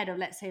scared of,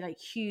 let's say, like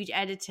huge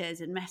editors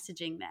and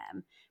messaging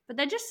them, but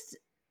they're just,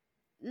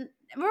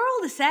 we're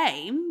all the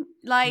same.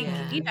 Like,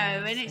 you know,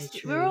 and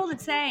it's, we're all the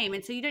same.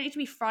 And so you don't need to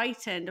be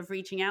frightened of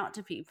reaching out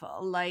to people.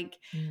 Like,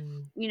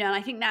 you know, and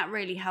I think that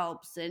really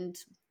helps. And,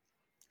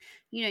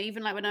 you know,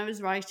 even like when I was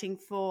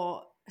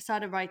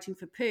started writing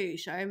for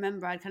Poosh, I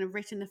remember I'd kind of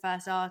written the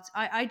first art.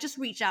 I just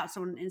reached out to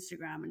someone on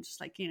Instagram and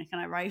just like, you know, can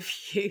I write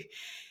for you?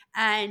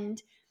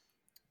 And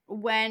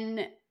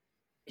when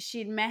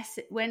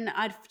when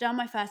I'd done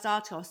my first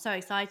article, I was so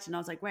excited and I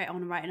was like, great, I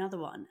want to write another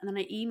one. And then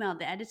I emailed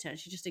the editor and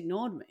she just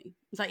ignored me.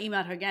 So I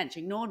emailed her again,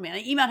 she ignored me. And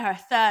I emailed her a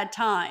third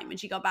time and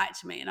she got back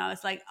to me and I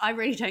was like, I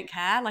really don't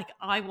care. Like,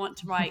 I want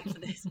to write for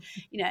this,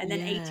 you know, and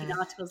then 18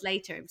 articles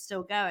later, it was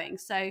still going.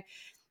 So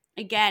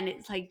again,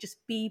 it's like,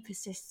 just be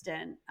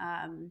persistent.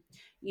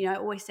 You know, I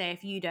always say,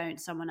 if you don't,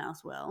 someone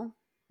else will.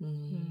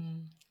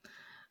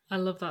 I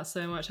love that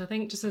so much. I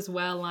think just as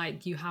well,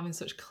 like, you having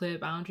such clear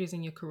boundaries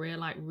in your career,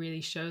 like, really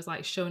shows,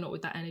 like, showing up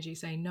with that energy,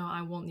 saying, no,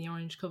 I want the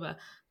orange cover.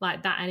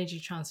 Like, that energy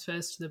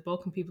transfers to the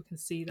book and people can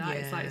see that.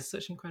 It's like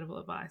such incredible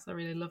advice. I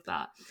really love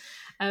that.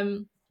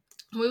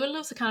 We would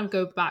love to kind of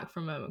go back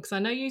for a moment, because I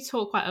know you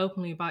talk quite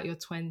openly about your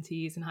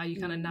 20s and how you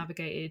kind of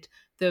navigated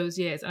those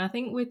years. And I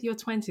think with your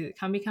 20s, it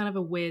can be kind of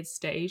a weird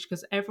stage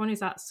because everyone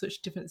is at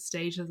such different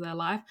stages of their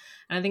life.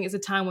 And I think it's a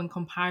time when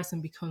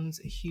comparison becomes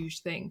a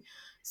huge thing.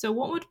 So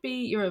what would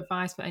be your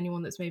advice for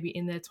anyone that's maybe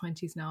in their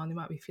 20s now and they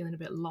might be feeling a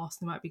bit lost?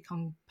 They might be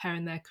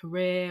comparing their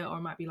career, or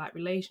it might be like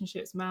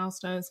relationships,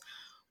 milestones.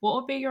 What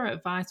would be your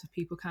advice for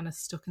people kind of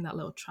stuck in that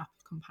little trap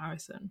of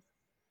comparison?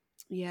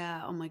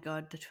 Yeah. Oh my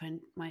God.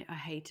 I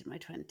hated my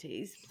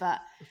 20s, but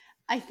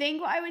I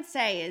think what I would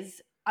say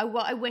is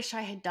what I wish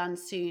I had done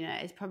sooner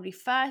is probably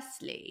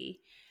firstly,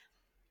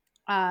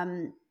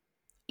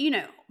 you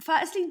know,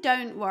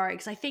 don't worry.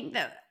 Cause I think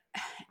that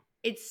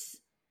it's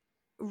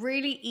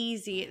really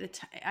easy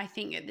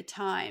at the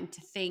time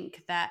to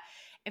think that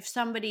if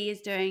somebody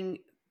is doing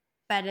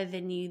better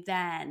than you,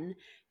 then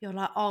you're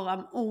like, oh,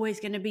 I'm always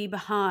going to be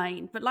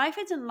behind. But life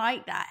isn't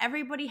like that.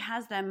 Everybody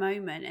has their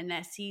moment and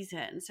their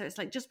season. So it's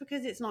like, just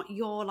because it's not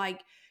your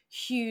like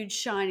huge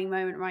shining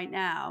moment right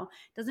now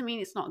doesn't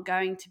mean it's not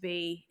going to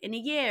be in a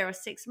year or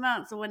 6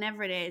 months or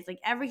whenever it is. Like,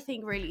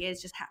 everything really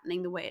is just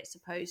happening the way it's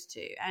supposed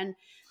to. And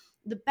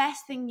the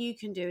best thing you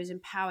can do is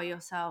empower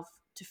yourself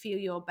to feel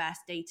your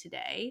best day to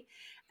day.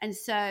 And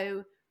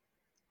so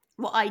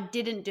what I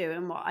didn't do,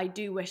 and what I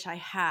do wish I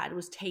had,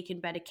 was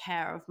taken better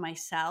care of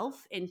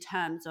myself in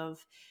terms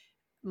of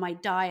my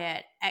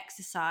diet,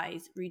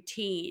 exercise,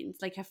 routines.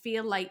 Like, I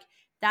feel like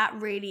that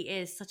really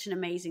is such an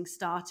amazing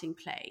starting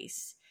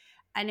place.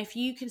 And if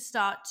you can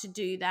start to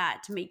do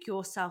that to make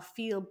yourself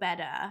feel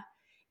better,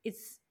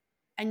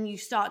 and you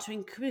start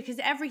to because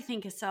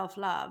everything is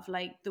self-love.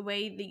 Like, the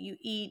way that you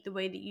eat, the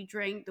way that you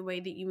drink, the way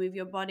that you move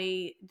your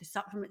body, the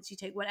supplements you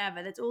take,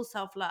 whatever, that's all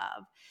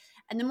self-love.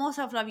 And the more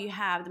self-love you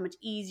have, the much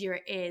easier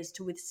it is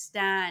to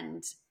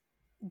withstand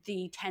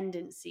the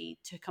tendency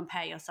to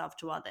compare yourself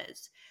to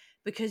others.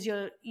 Because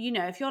you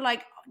know, if you're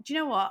like, do you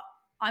know what?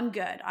 I'm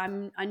good.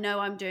 I know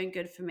I'm doing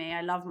good for me.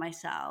 I love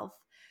myself.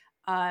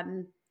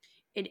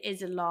 It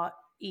is a lot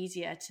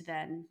easier to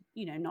then,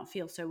 you know, not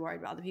feel so worried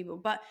about other people.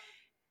 But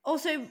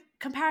also,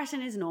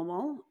 comparison is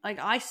normal. Like,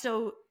 I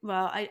still,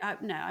 well,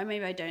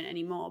 maybe I don't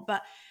anymore.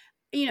 But,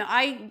 you know,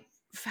 I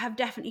have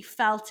definitely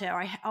felt it,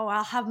 or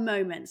I'll have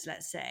moments,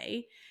 let's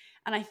say,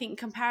 and I think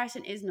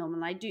comparison is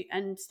normal. I do,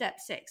 and step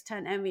 6,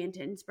 turn envy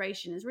into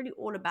inspiration, is really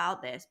all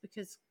about this,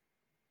 because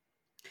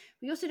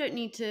we also don't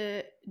need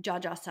to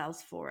judge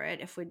ourselves for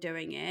it if we're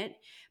doing it.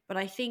 But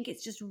I think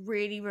it's just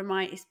really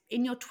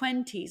in your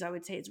 20s, I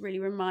would say it's really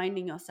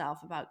reminding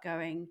yourself about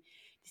going,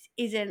 this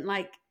isn't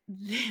like,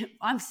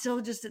 I'm still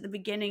just at the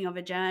beginning of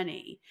a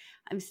journey.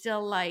 I'm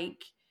still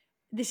like,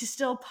 this is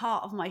still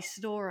part of my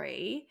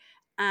story.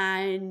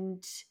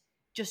 And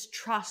just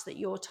trust that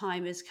your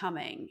time is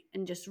coming,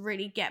 and just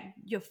really get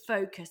your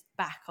focus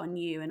back on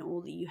you and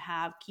all that you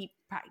have. Keep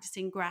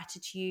practicing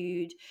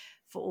gratitude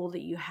for all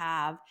that you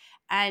have.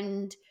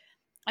 And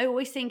I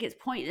always think it's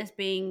pointless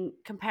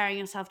comparing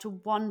yourself to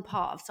one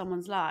part of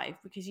someone's life,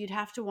 because you'd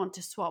have to want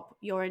to swap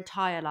your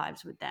entire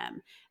lives with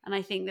them. And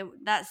I think that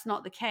that's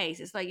not the case.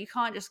 It's like, you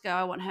can't just go,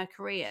 I want her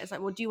career. It's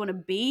like, well, do you want to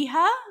be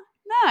her?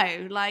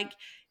 No. Like,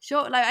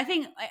 sure. Like, I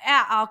think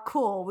at our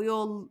core, we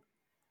all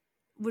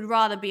would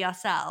rather be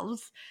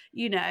ourselves,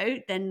 you know,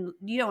 then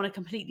you don't want to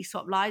completely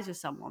swap lives with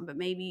someone, but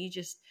maybe you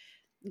just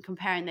and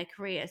comparing their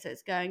career. So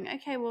it's going,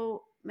 okay,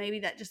 well, maybe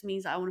that just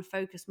means that I want to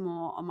focus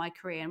more on my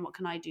career and what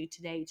can I do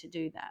today to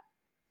do that.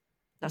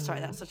 That's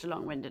sorry, that's such a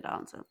long-winded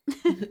answer.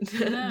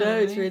 No,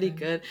 it's really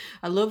good.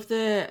 I love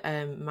the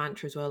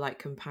mantra as well, like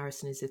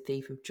comparison is the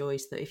thief of joy.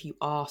 So that if you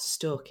are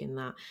stuck in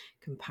that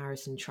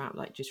comparison trap,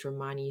 like just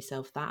reminding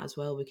yourself that as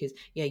well, because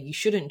yeah, you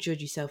shouldn't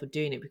judge yourself for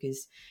doing it,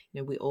 because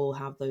we all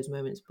have those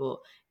moments, but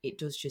it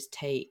does just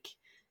take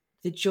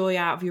the joy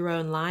out of your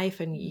own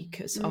life. And you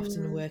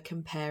often we're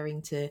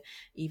comparing to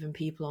even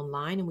people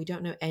online, and we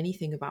don't know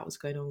anything about what's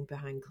going on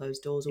behind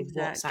closed doors, or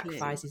what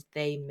sacrifices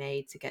they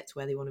made to get to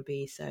where they want to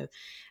be. So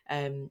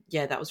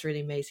yeah, that was really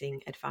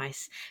amazing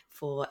advice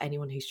for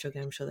anyone who's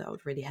struggling. I'm sure that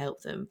would really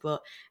help them.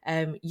 But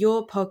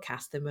your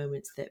podcast, The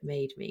Moments That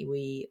Made Me,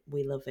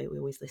 we love it. We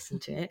always listen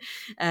to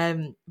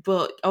it.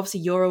 But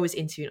obviously you're always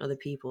interviewing other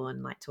people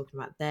and like talking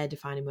about their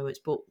defining moments,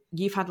 but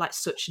you've had like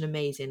such an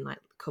amazing like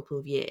couple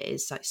of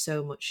years, like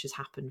so much has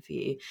happened for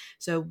you.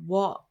 So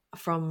what,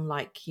 from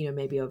like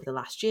maybe over the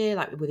last year,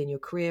 like within your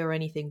career or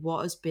anything,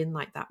 what has been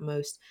like that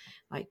most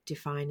like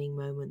defining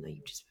moment that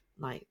you've just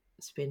like,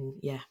 it's been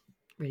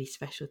really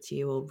special to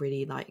you, or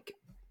really like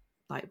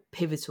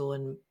pivotal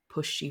and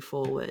pushed you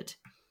forward?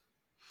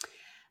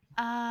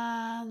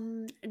 I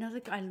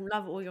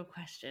love all your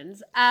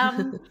questions.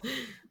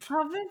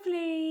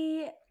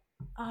 Probably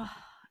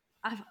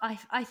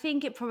I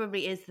think it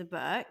probably is the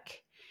book.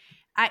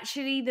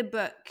 Actually, the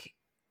book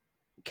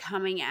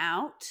coming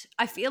out,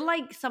 I feel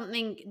like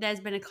there's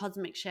been a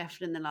cosmic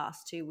shift in the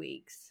last 2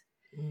 weeks.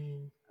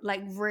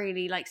 Like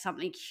really, like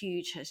something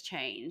huge has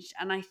changed.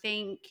 And I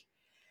think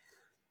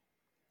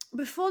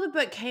before the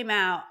book came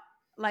out,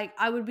 like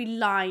I would be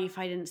lying if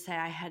I didn't say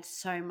I had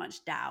so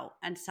much doubt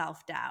and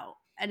self-doubt.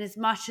 And as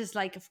much as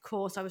like, of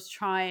course, I was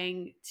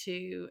trying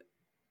to,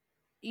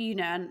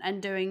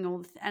 and doing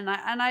all, and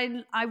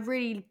I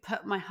really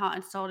put my heart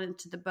and soul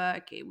into the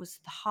book. It was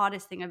the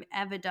hardest thing I've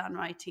ever done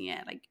writing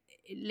it. Like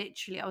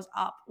literally, I was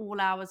up all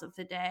hours of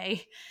the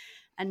day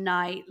and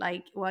night,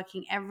 like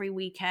working every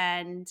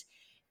weekend,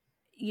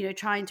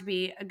 trying to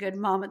be a good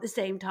mom at the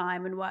same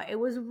time and work. It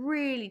was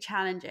really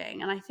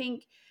challenging. And I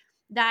think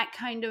that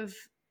kind of,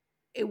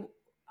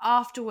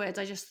 afterwards,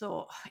 I just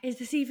thought, is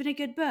this even a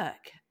good book?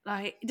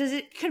 Like,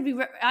 could be,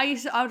 I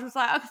was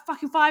like, a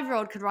fucking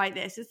 5-year-old could write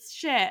this. It's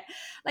shit.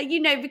 Like,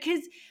 because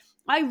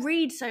I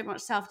read so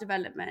much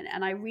self-development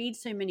and I read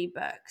so many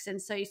books.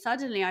 And so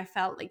suddenly I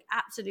felt like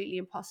absolutely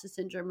imposter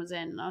syndrome was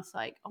in. And I was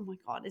like, oh my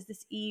God, is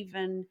this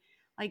even,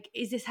 like,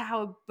 is this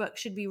how a book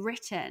should be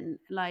written?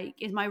 Like,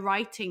 is my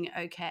writing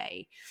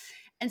okay?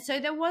 And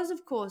so there was,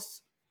 of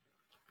course,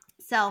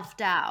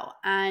 self-doubt.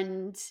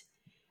 And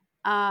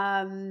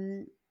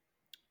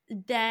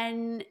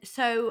then,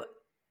 so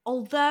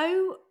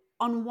although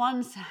on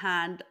one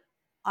hand,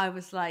 I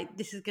was like,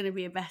 this is going to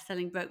be a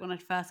best-selling book when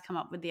I'd first come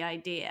up with the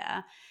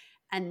idea.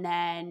 And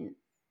then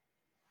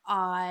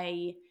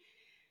I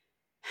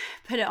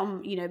put it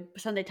on,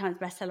 Sunday Times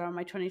bestseller on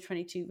my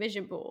 2022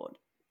 vision board.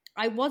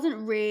 I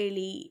wasn't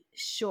really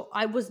sure.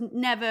 I was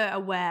never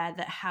aware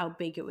that how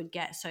big it would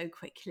get so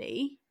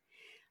quickly.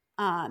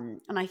 And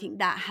I think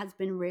that has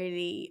been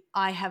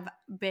I have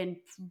been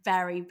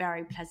very,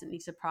 very pleasantly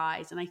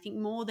surprised. And I think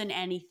more than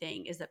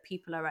anything is that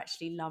people are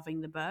actually loving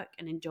the book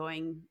and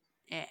enjoying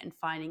it and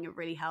finding it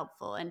really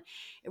helpful. And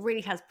it really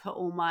has put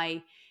all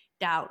my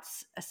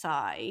doubts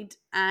aside.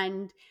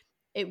 And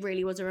it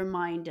really was a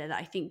reminder that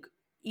I think,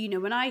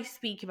 when I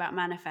speak about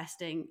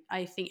manifesting,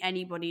 I think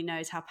anybody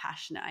knows how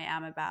passionate I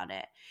am about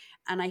it.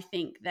 And I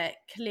think that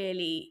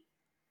clearly,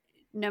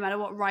 no matter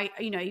what,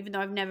 even though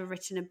I've never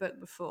written a book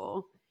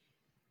before,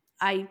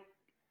 I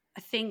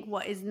think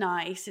what is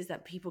nice is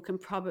that people can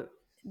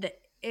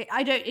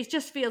it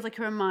just feels like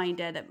a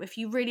reminder that if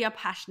you really are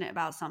passionate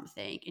about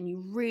something and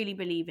you really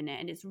believe in it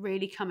and it's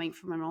really coming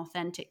from an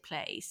authentic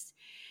place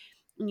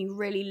and you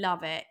really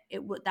love it,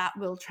 that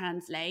will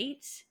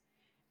translate.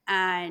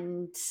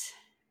 And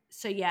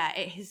so, yeah,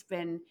 it has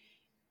been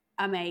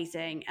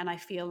amazing. And I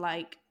feel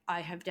like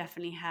I have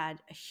definitely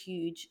had a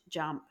huge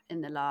jump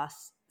in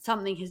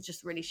something has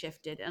just really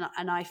shifted.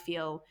 And I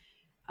feel,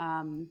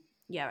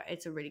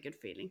 it's a really good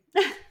feeling.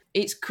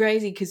 It's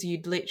crazy because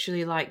you'd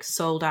literally like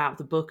sold out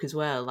the book as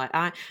well. Like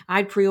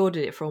I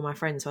pre-ordered it for all my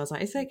friends, so I was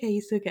like, it's okay,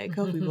 you still get a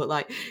copy, but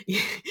like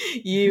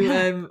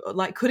you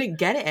like couldn't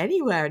get it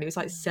anywhere, and it was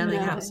like selling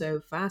out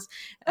so fast.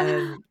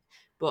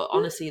 But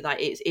honestly, like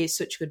it's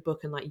such a good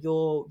book, and like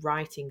your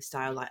writing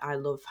style, like I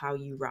love how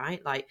you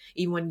write. Like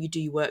even when you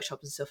do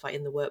workshops and stuff, like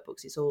in the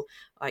workbooks, it's all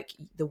like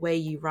the way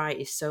you write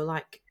is so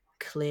like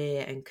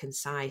clear and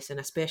concise, and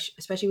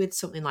especially with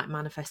something like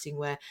manifesting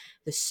where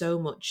there's so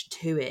much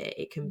to it,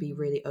 it can be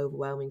really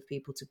overwhelming for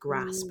people to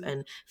grasp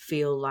and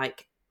feel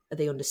like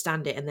they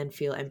understand it and then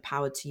feel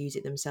empowered to use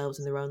it themselves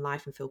in their own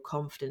life and feel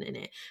confident in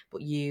it.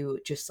 But you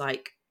just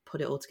like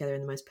put it all together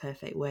in the most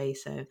perfect way.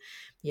 So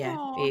yeah,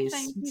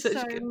 it's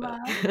such a good book.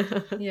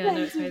 Yeah,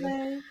 no,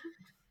 totally.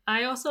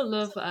 I also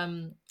love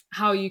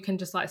how you can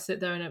just like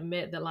sit there and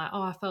admit that like,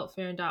 oh, I felt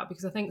fear and doubt,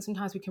 because I think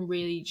sometimes we can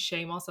really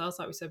shame ourselves,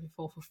 like we said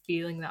before, for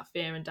feeling that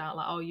fear and doubt,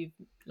 like, oh, you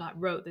like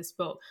wrote this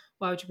book,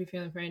 why would you be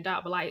feeling fear and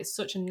doubt? But like, it's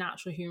such a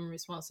natural human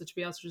response, so to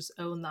be able to just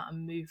own that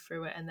and move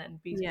through it and then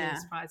be really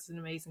surprised, is an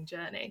amazing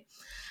journey.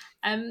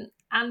 And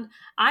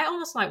I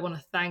almost like want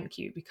to thank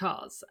you,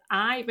 because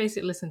I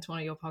basically listened to one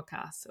of your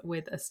podcasts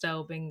with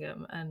Estelle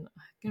Bingham, and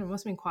it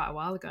must have been quite a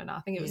while ago now.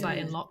 I think it was like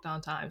in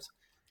lockdown times.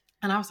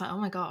 And I was like, oh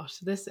my gosh,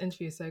 this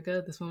interview is so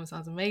good. This woman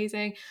sounds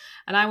amazing.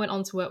 And I went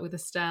on to work with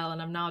Estelle, and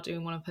I'm now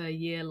doing one of her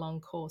year-long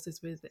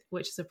courses with,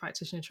 which is a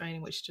practitioner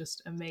training, which is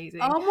just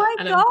amazing. Oh my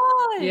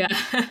God.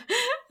 Yeah.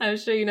 I'm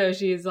sure you know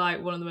she is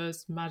like one of the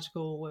most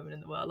magical women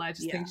in the world. I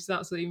just think she's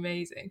absolutely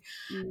amazing.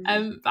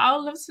 But I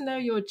would love to know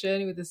your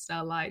journey with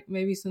Estelle, like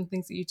maybe some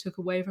things that you took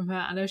away from her.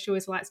 I know she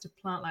always likes to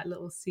plant like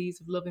little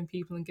seeds of loving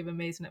people and give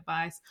amazing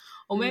advice.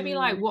 Or maybe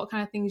like what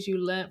kind of things you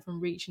learned from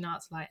reaching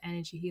out to like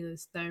energy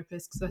healers,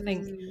 therapists. Because I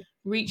think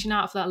reaching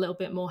out for that little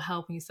bit more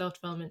help in your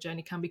self-development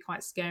journey can be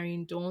quite scary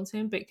and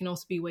daunting, but it can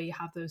also be where you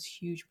have those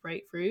huge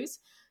breakthroughs.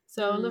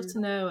 So I'd love to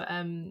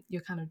know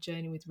your kind of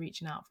journey with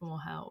reaching out for more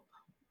help.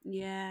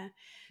 Yeah.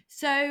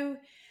 So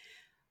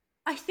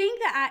I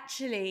think that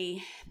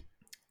actually,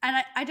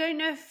 and I don't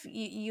know if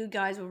you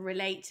guys will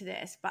relate to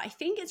this, but I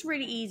think it's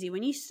really easy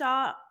when you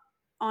start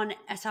on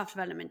a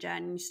self-development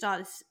journey, and you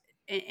start this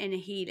in a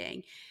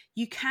healing,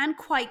 you can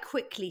quite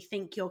quickly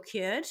think you're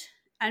cured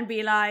and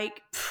be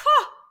like,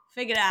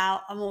 figured it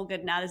out, I'm all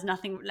good now, there's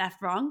nothing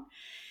left wrong.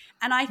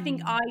 And I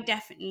think I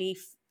definitely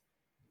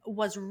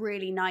was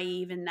really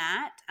naive in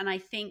that. And I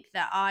think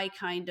that I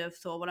kind of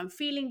thought, well, I'm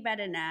feeling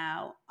better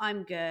now,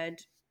 I'm good,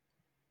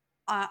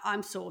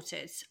 I'm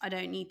sorted, I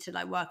don't need to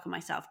like work on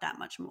myself that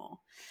much more.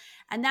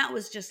 And that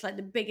was just like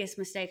the biggest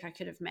mistake I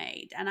could have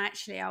made. And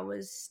actually I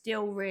was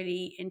still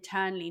really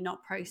internally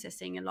not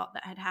processing a lot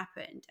that had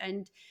happened.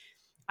 And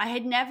I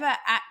had never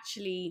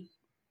actually,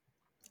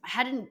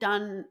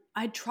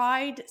 I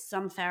tried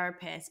some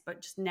therapists,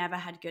 but just never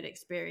had good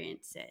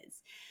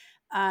experiences.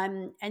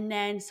 And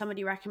then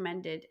somebody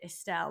recommended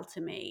Estelle to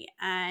me,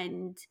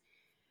 and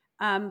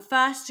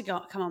first to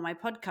come on my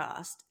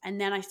podcast, and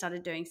then I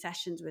started doing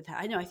sessions with her.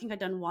 I think I'd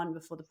done one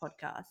before the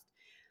podcast,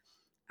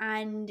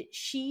 and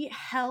she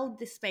held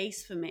the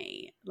space for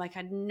me like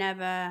I'd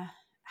never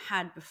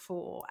had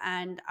before.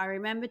 And I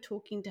remember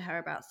talking to her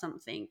about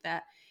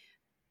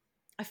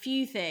a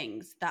few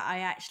things that I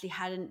actually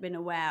hadn't been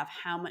aware of,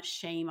 how much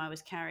shame I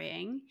was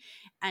carrying.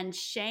 And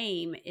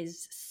shame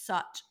is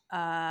such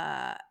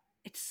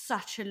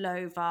a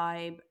low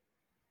vibe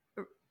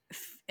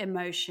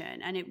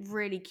emotion, and it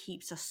really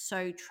keeps us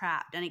so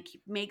trapped, and it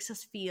makes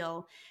us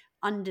feel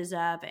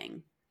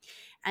undeserving,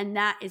 and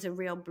that is a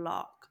real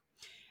block.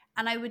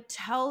 And I would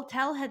tell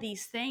her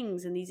these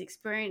things and these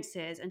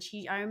experiences, and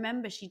I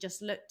remember she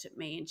just looked at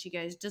me and she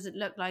goes, does it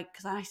look like,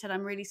 because I said,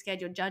 I'm really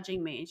scared you're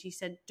judging me, and she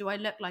said, do I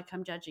look like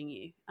I'm judging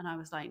you? And I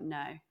was like,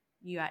 no,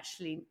 you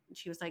actually,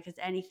 she was like, has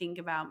anything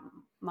about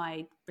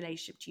my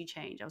relationship to you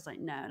changed? I was like,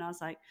 no. And I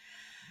was like,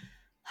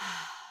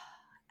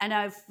 and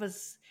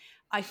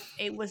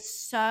it was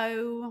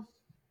so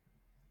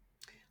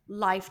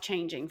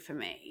life-changing for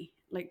me,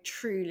 like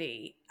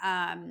truly.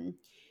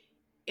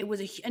 It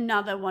was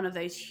another one of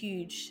those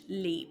huge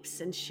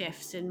leaps and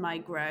shifts in my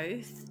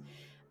growth.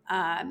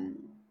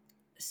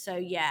 So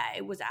yeah,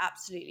 it was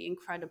absolutely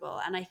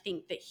incredible. And I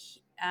think that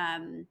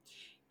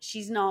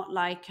she's not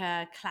like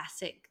a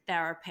classic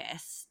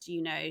therapist,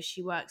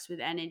 she works with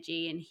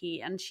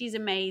energy, and she's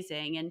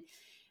amazing. And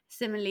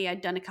similarly,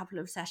 I'd done a couple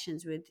of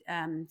sessions with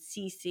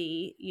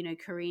Cece,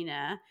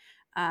 Karina,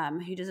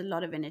 who does a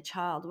lot of inner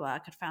child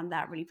work. I found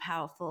that really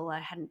powerful. I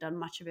hadn't done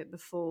much of it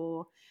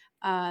before.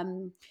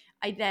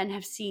 I then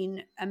have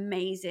seen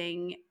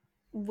amazing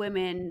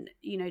women,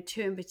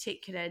 two in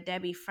particular,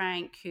 Debbie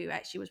Frank, who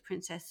actually was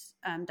Princess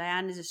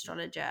Diana's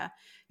astrologer,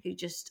 who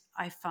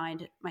I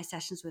find my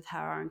sessions with her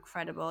are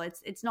incredible.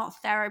 It's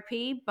not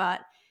therapy,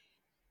 but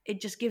it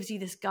just gives you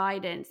this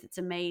guidance. It's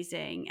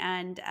amazing.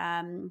 And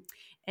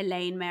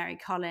Elaine Mary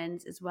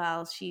Collins as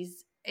well.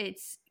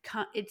 It's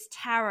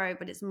tarot,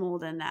 but it's more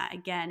than that.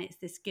 Again,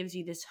 this gives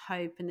you this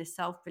hope and this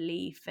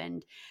self-belief,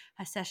 and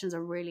her sessions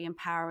are really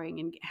empowering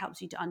and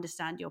helps you to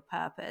understand your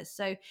purpose.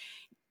 So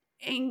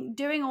in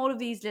doing all of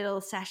these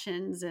little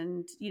sessions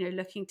and,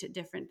 looking to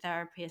different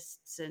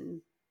therapists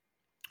and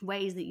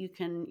ways that you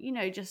can,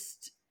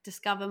 just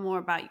discover more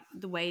about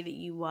the way that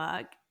you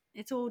work,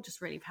 it's all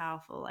just really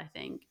powerful, I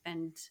think,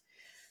 and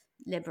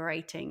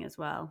liberating as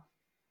well.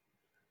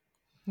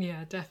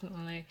 Yeah,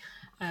 definitely.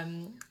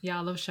 I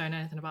love showing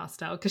anything about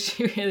Estelle, because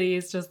she really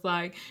is just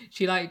like,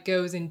 she like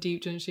goes in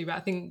deep, doesn't she? But I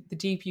think the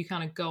deeper you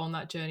kind of go on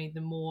that journey,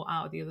 the more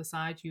out of the other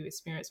side you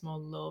experience more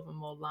love and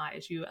more light,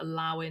 as you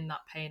allow in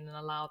that pain and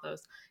allow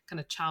those kind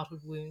of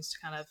childhood wounds to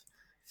kind of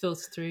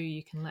filter through.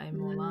 You can let in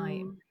more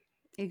light.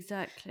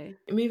 Exactly.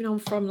 Moving on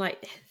from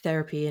like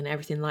therapy and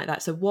everything like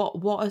that, so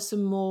what are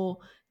some more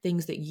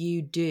things that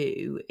you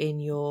do in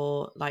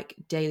your like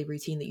daily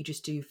routine that you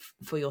just do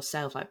for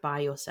yourself, like by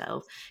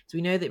yourself? So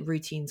we know that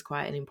routine's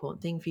quite an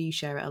important thing for you. You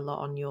share it a lot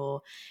on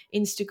your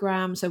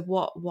Instagram. So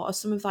what are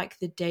some of like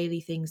the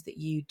daily things that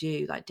you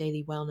do, like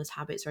daily wellness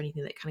habits or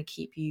anything that kind of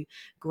keep you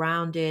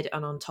grounded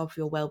and on top of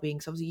your well-being?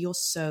 So obviously you're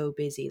so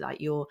busy,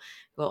 like you're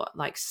got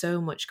like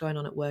so much going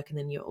on at work, and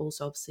then you're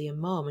also obviously a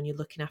mom and you're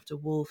looking after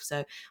Wolf.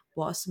 So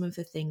what are some of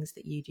the things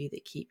that you do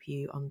that keep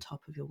you on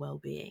top of your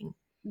well-being?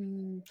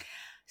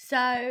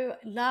 So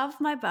love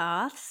my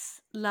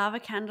baths, love a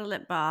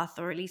candlelit bath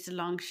or at least a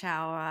long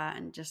shower,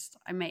 and just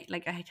I make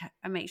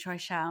sure I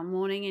shower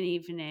morning and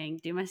evening,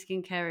 do my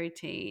skincare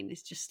routine.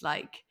 It's just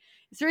like,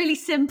 it's really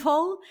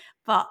simple,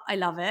 but I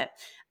love it.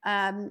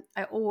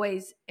 I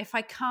always, if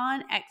I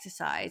can't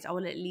exercise, I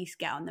will at least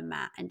get on the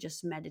mat and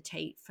just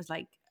meditate for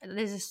like,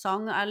 there's a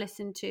song that I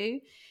listen to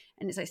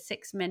and it's like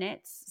 6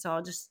 minutes. So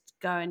I'll just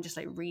go and just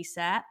like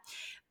reset.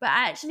 But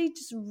actually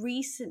just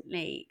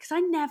recently, because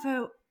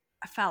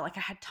I felt like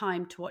I had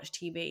time to watch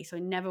TV. So I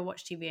never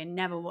watched TV and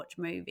never watched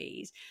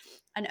movies.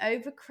 And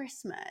over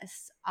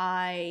Christmas,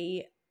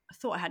 I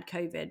thought I had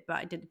COVID, but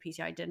I did the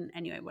PCR. I didn't.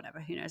 Anyway, whatever.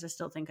 Who knows? I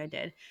still think I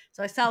did.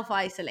 So I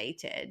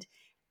self-isolated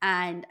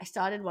and I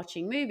started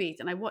watching movies,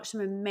 and I watched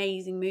some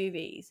amazing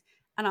movies.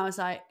 And I was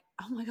like,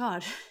 oh my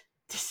God,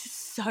 this is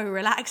so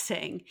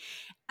relaxing.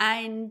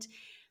 And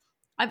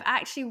I've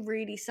actually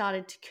really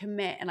started to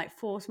commit and like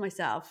force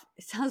myself.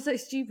 It sounds so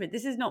stupid.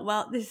 This is not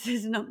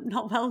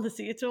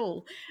wellnessy at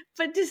all.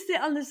 But just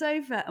sit on the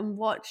sofa and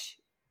watch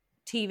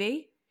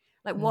TV,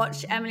 like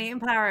watch Emily in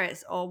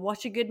Paris or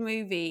watch a good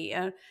movie,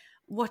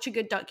 watch a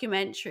good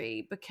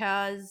documentary,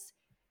 because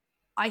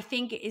I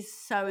think it is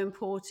so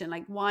important.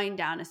 Like wind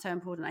down is so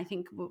important. I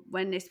think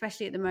when,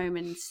 especially at the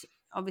moment,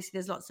 obviously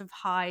there's lots of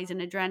highs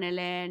and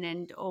adrenaline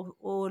and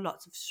all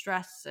lots of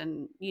stress,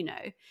 and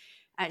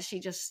actually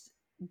just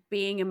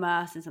being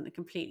immersed in something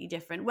completely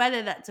different,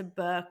 whether that's a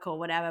book or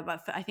whatever.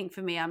 But I think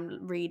for me,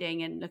 I'm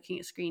reading and looking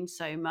at screens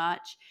so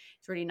much.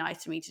 It's really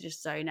nice for me to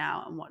just zone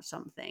out and watch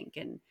something.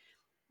 And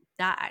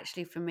that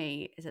actually for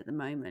me is at the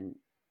moment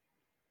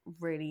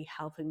really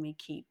helping me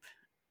keep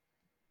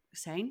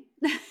sane.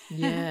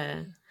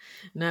 Yeah,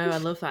 no, I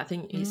love that. I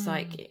think it's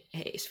like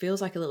it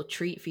feels like a little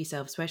treat for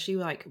yourself, especially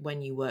like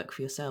when you work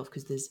for yourself,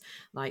 because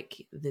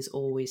there's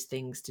always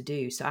things to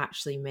do. So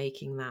actually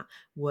making that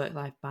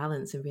work-life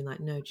balance and being like,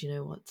 no, do you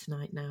know what,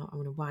 tonight now I'm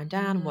going to wind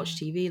down and watch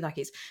TV. Like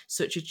it's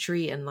such a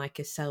treat and like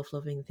a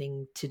self-loving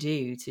thing to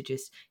do, to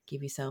just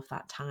give yourself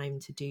that time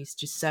to do,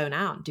 just zone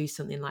out and do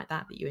something like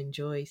that you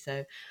enjoy.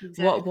 So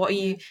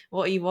exactly.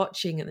 what are you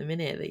watching at the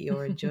minute that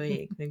you're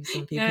enjoying? Maybe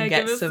some people can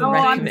get some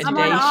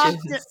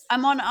recommendations.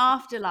 I'm on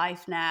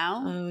Afterlife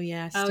now. Oh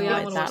yeah, I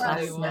started that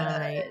last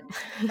night.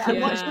 I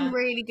watched some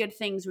really good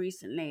things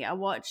recently. I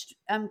watched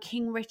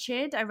King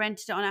Richard. I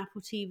rented it on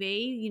Apple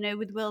TV,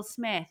 with Will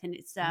Smith, and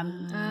it's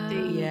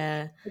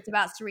it's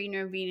about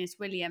Serena and Venus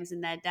Williams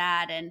and their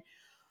dad. And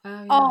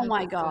oh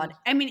my God,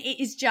 I mean,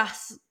 it is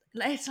just,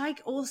 it's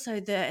like also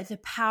the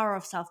power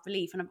of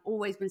self-belief. And I've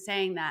always been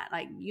saying that,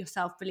 like, your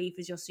self-belief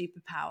is your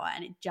superpower,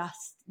 and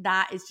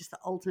that is just the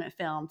ultimate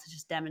film to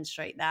just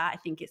demonstrate that. I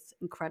think it's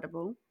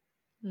incredible.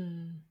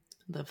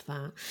 Love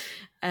that.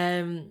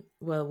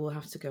 Well, we'll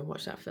have to go and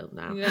watch that film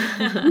now.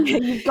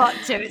 You've got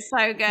to, it's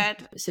so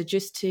good. So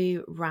just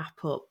to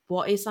wrap up,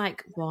 what is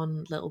like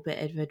one little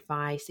bit of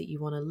advice that you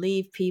want to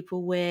leave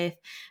people with?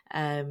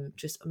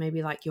 Just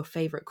maybe like your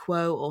favorite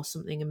quote or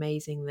something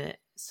amazing that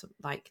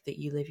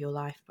you live your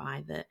life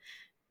by, that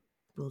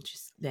will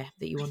just that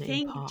you want to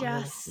impart.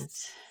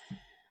 Just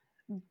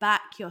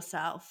back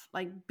yourself,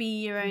 like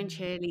be your own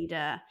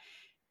cheerleader.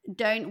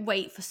 Don't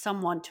wait for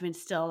someone to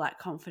instill that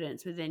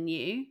confidence within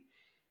you.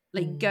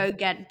 Like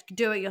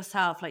do it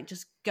yourself. Like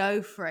just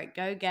go for it.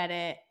 Go get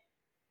it.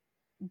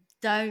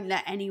 Don't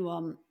let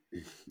anyone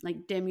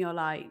like dim your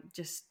light.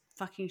 Just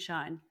fucking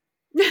shine.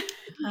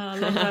 I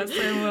love that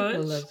so much. I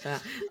love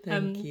that.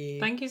 Thank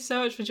you. Thank you so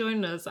much for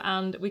joining us,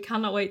 and we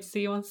cannot wait to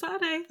see you on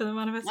Saturday for the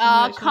manifesting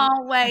workshop.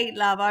 Can't wait,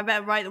 love. I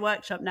better write the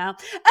workshop now.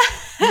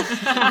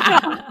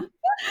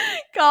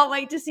 Can't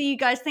wait to see you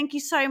guys. Thank you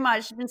so much.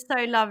 It's been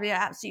so lovely. I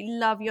absolutely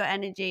love your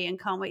energy, and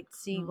can't wait to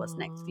see what's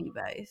next for you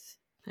both.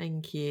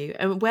 Thank you.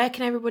 And where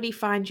can everybody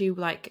find you?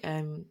 Like,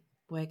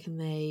 where can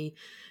they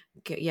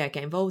get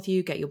involved with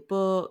you? Get your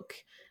book.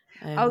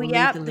 We'll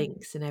leave the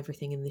links and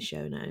everything in the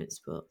show notes.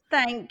 But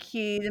thank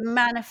you. The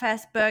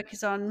Manifest book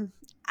is on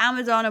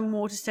Amazon, and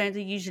Waterstones are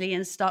usually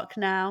in stock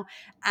now.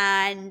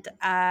 And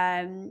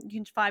you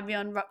can find me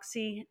on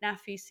Roxie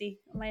Nafousi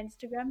on my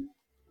Instagram.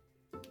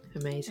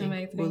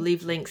 Amazing. We'll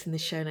leave links in the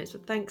show notes.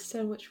 But thanks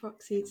so much,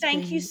 Roxie.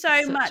 Thank you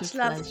so much,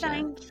 love.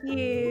 Thank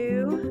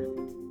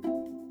you.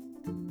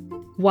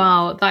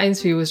 Wow, that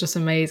interview was just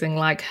amazing.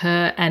 Like,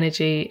 her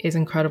energy is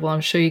incredible.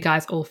 I'm sure you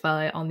guys all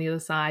felt it on the other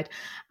side.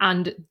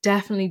 And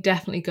definitely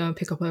go and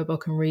pick up her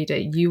book and read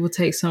it. You will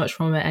take so much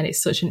from it, and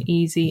it's such an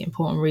easy,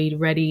 important read,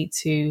 ready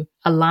to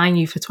align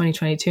you for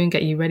 2022 and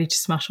get you ready to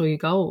smash all your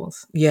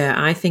goals. Yeah,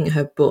 I think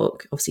her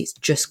book, obviously it's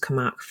just come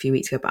out a few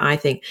weeks ago, but I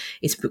think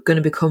it's going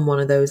to become one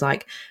of those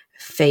like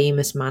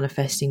famous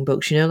manifesting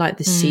books, you know, like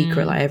The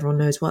Secret, like everyone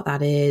knows what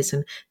that is,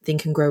 and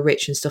Think and Grow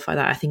Rich and stuff like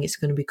that. I think it's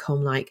going to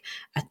become like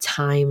a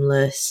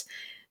timeless,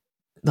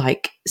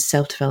 like,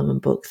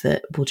 self-development book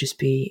that will just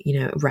be, you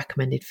know,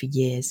 recommended for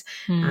years.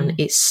 And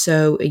it's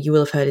so, you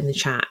will have heard in the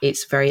chat,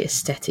 it's very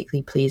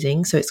aesthetically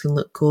pleasing, so it's going to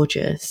look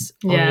gorgeous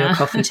on your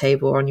coffee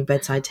table or on your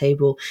bedside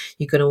table.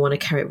 You're going to want to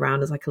carry it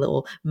around as like a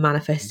little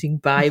manifesting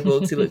Bible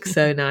because it looks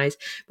so nice.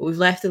 But we've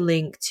left a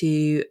link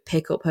to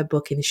pick up her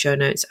book in the show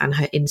notes and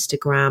her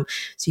Instagram,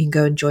 so you can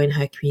go and join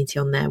her community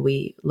on there.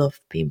 We love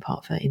being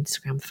part of her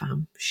Instagram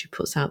fam. She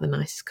puts out the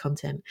nicest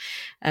content.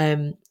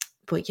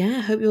 But yeah,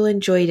 I hope you all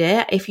enjoyed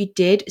it. If you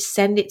did,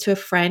 send it to a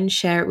friend,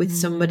 share it with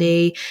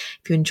somebody.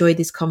 If you enjoyed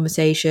this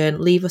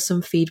conversation, leave us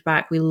some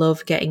feedback. We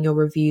love getting your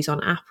reviews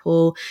on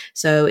Apple.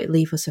 So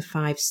leave us a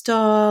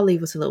 5-star,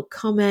 leave us a little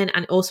comment.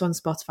 And also on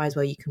Spotify as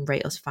well, you can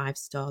rate us 5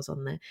 stars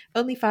on there.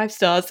 Only 5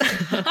 stars.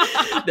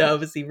 No,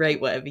 obviously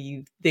rate whatever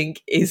you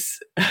think is,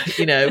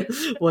 you know,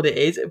 what it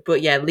is.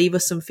 But yeah, leave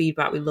us some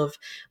feedback. We love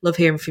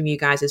hearing from you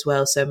guys as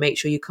well. So make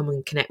sure you come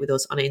and connect with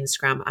us on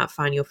Instagram at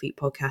Find Your Feet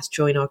Podcast.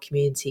 Join our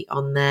community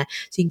on there,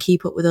 so you can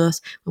keep up with us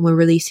when we're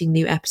releasing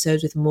new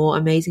episodes with more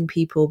amazing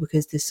people,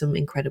 because there's some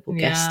incredible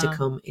guests to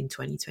come in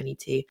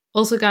 2022.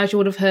 Also, guys, you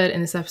would have heard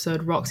in this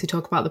episode Roxie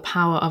talk about the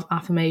power of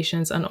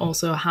affirmations and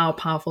also how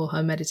powerful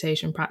her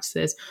meditation practice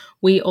is.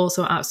 We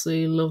also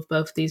absolutely love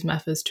both of these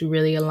methods to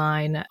really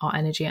align our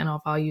energy and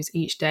our values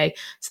each day.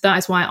 So that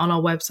is why on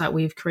our website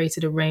we've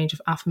created a range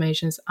of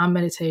affirmations and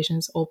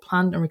meditations, all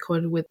planned and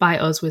recorded by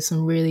us with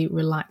some really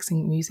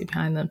relaxing music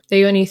behind them.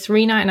 They're only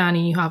 $3.99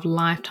 and you have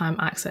lifetime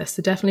access.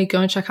 So definitely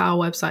go and check out our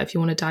website if you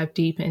want to dive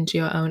deeper into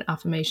your own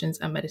affirmations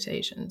and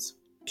meditations.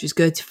 Just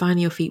go to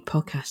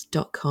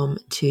findyourfeetpodcast.com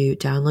to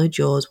download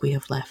yours. We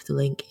have left the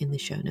link in the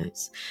show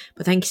notes.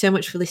 But thank you so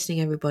much for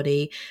listening,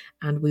 everybody,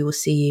 and we will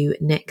see you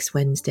next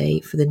Wednesday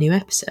for the new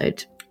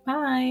episode.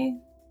 Bye.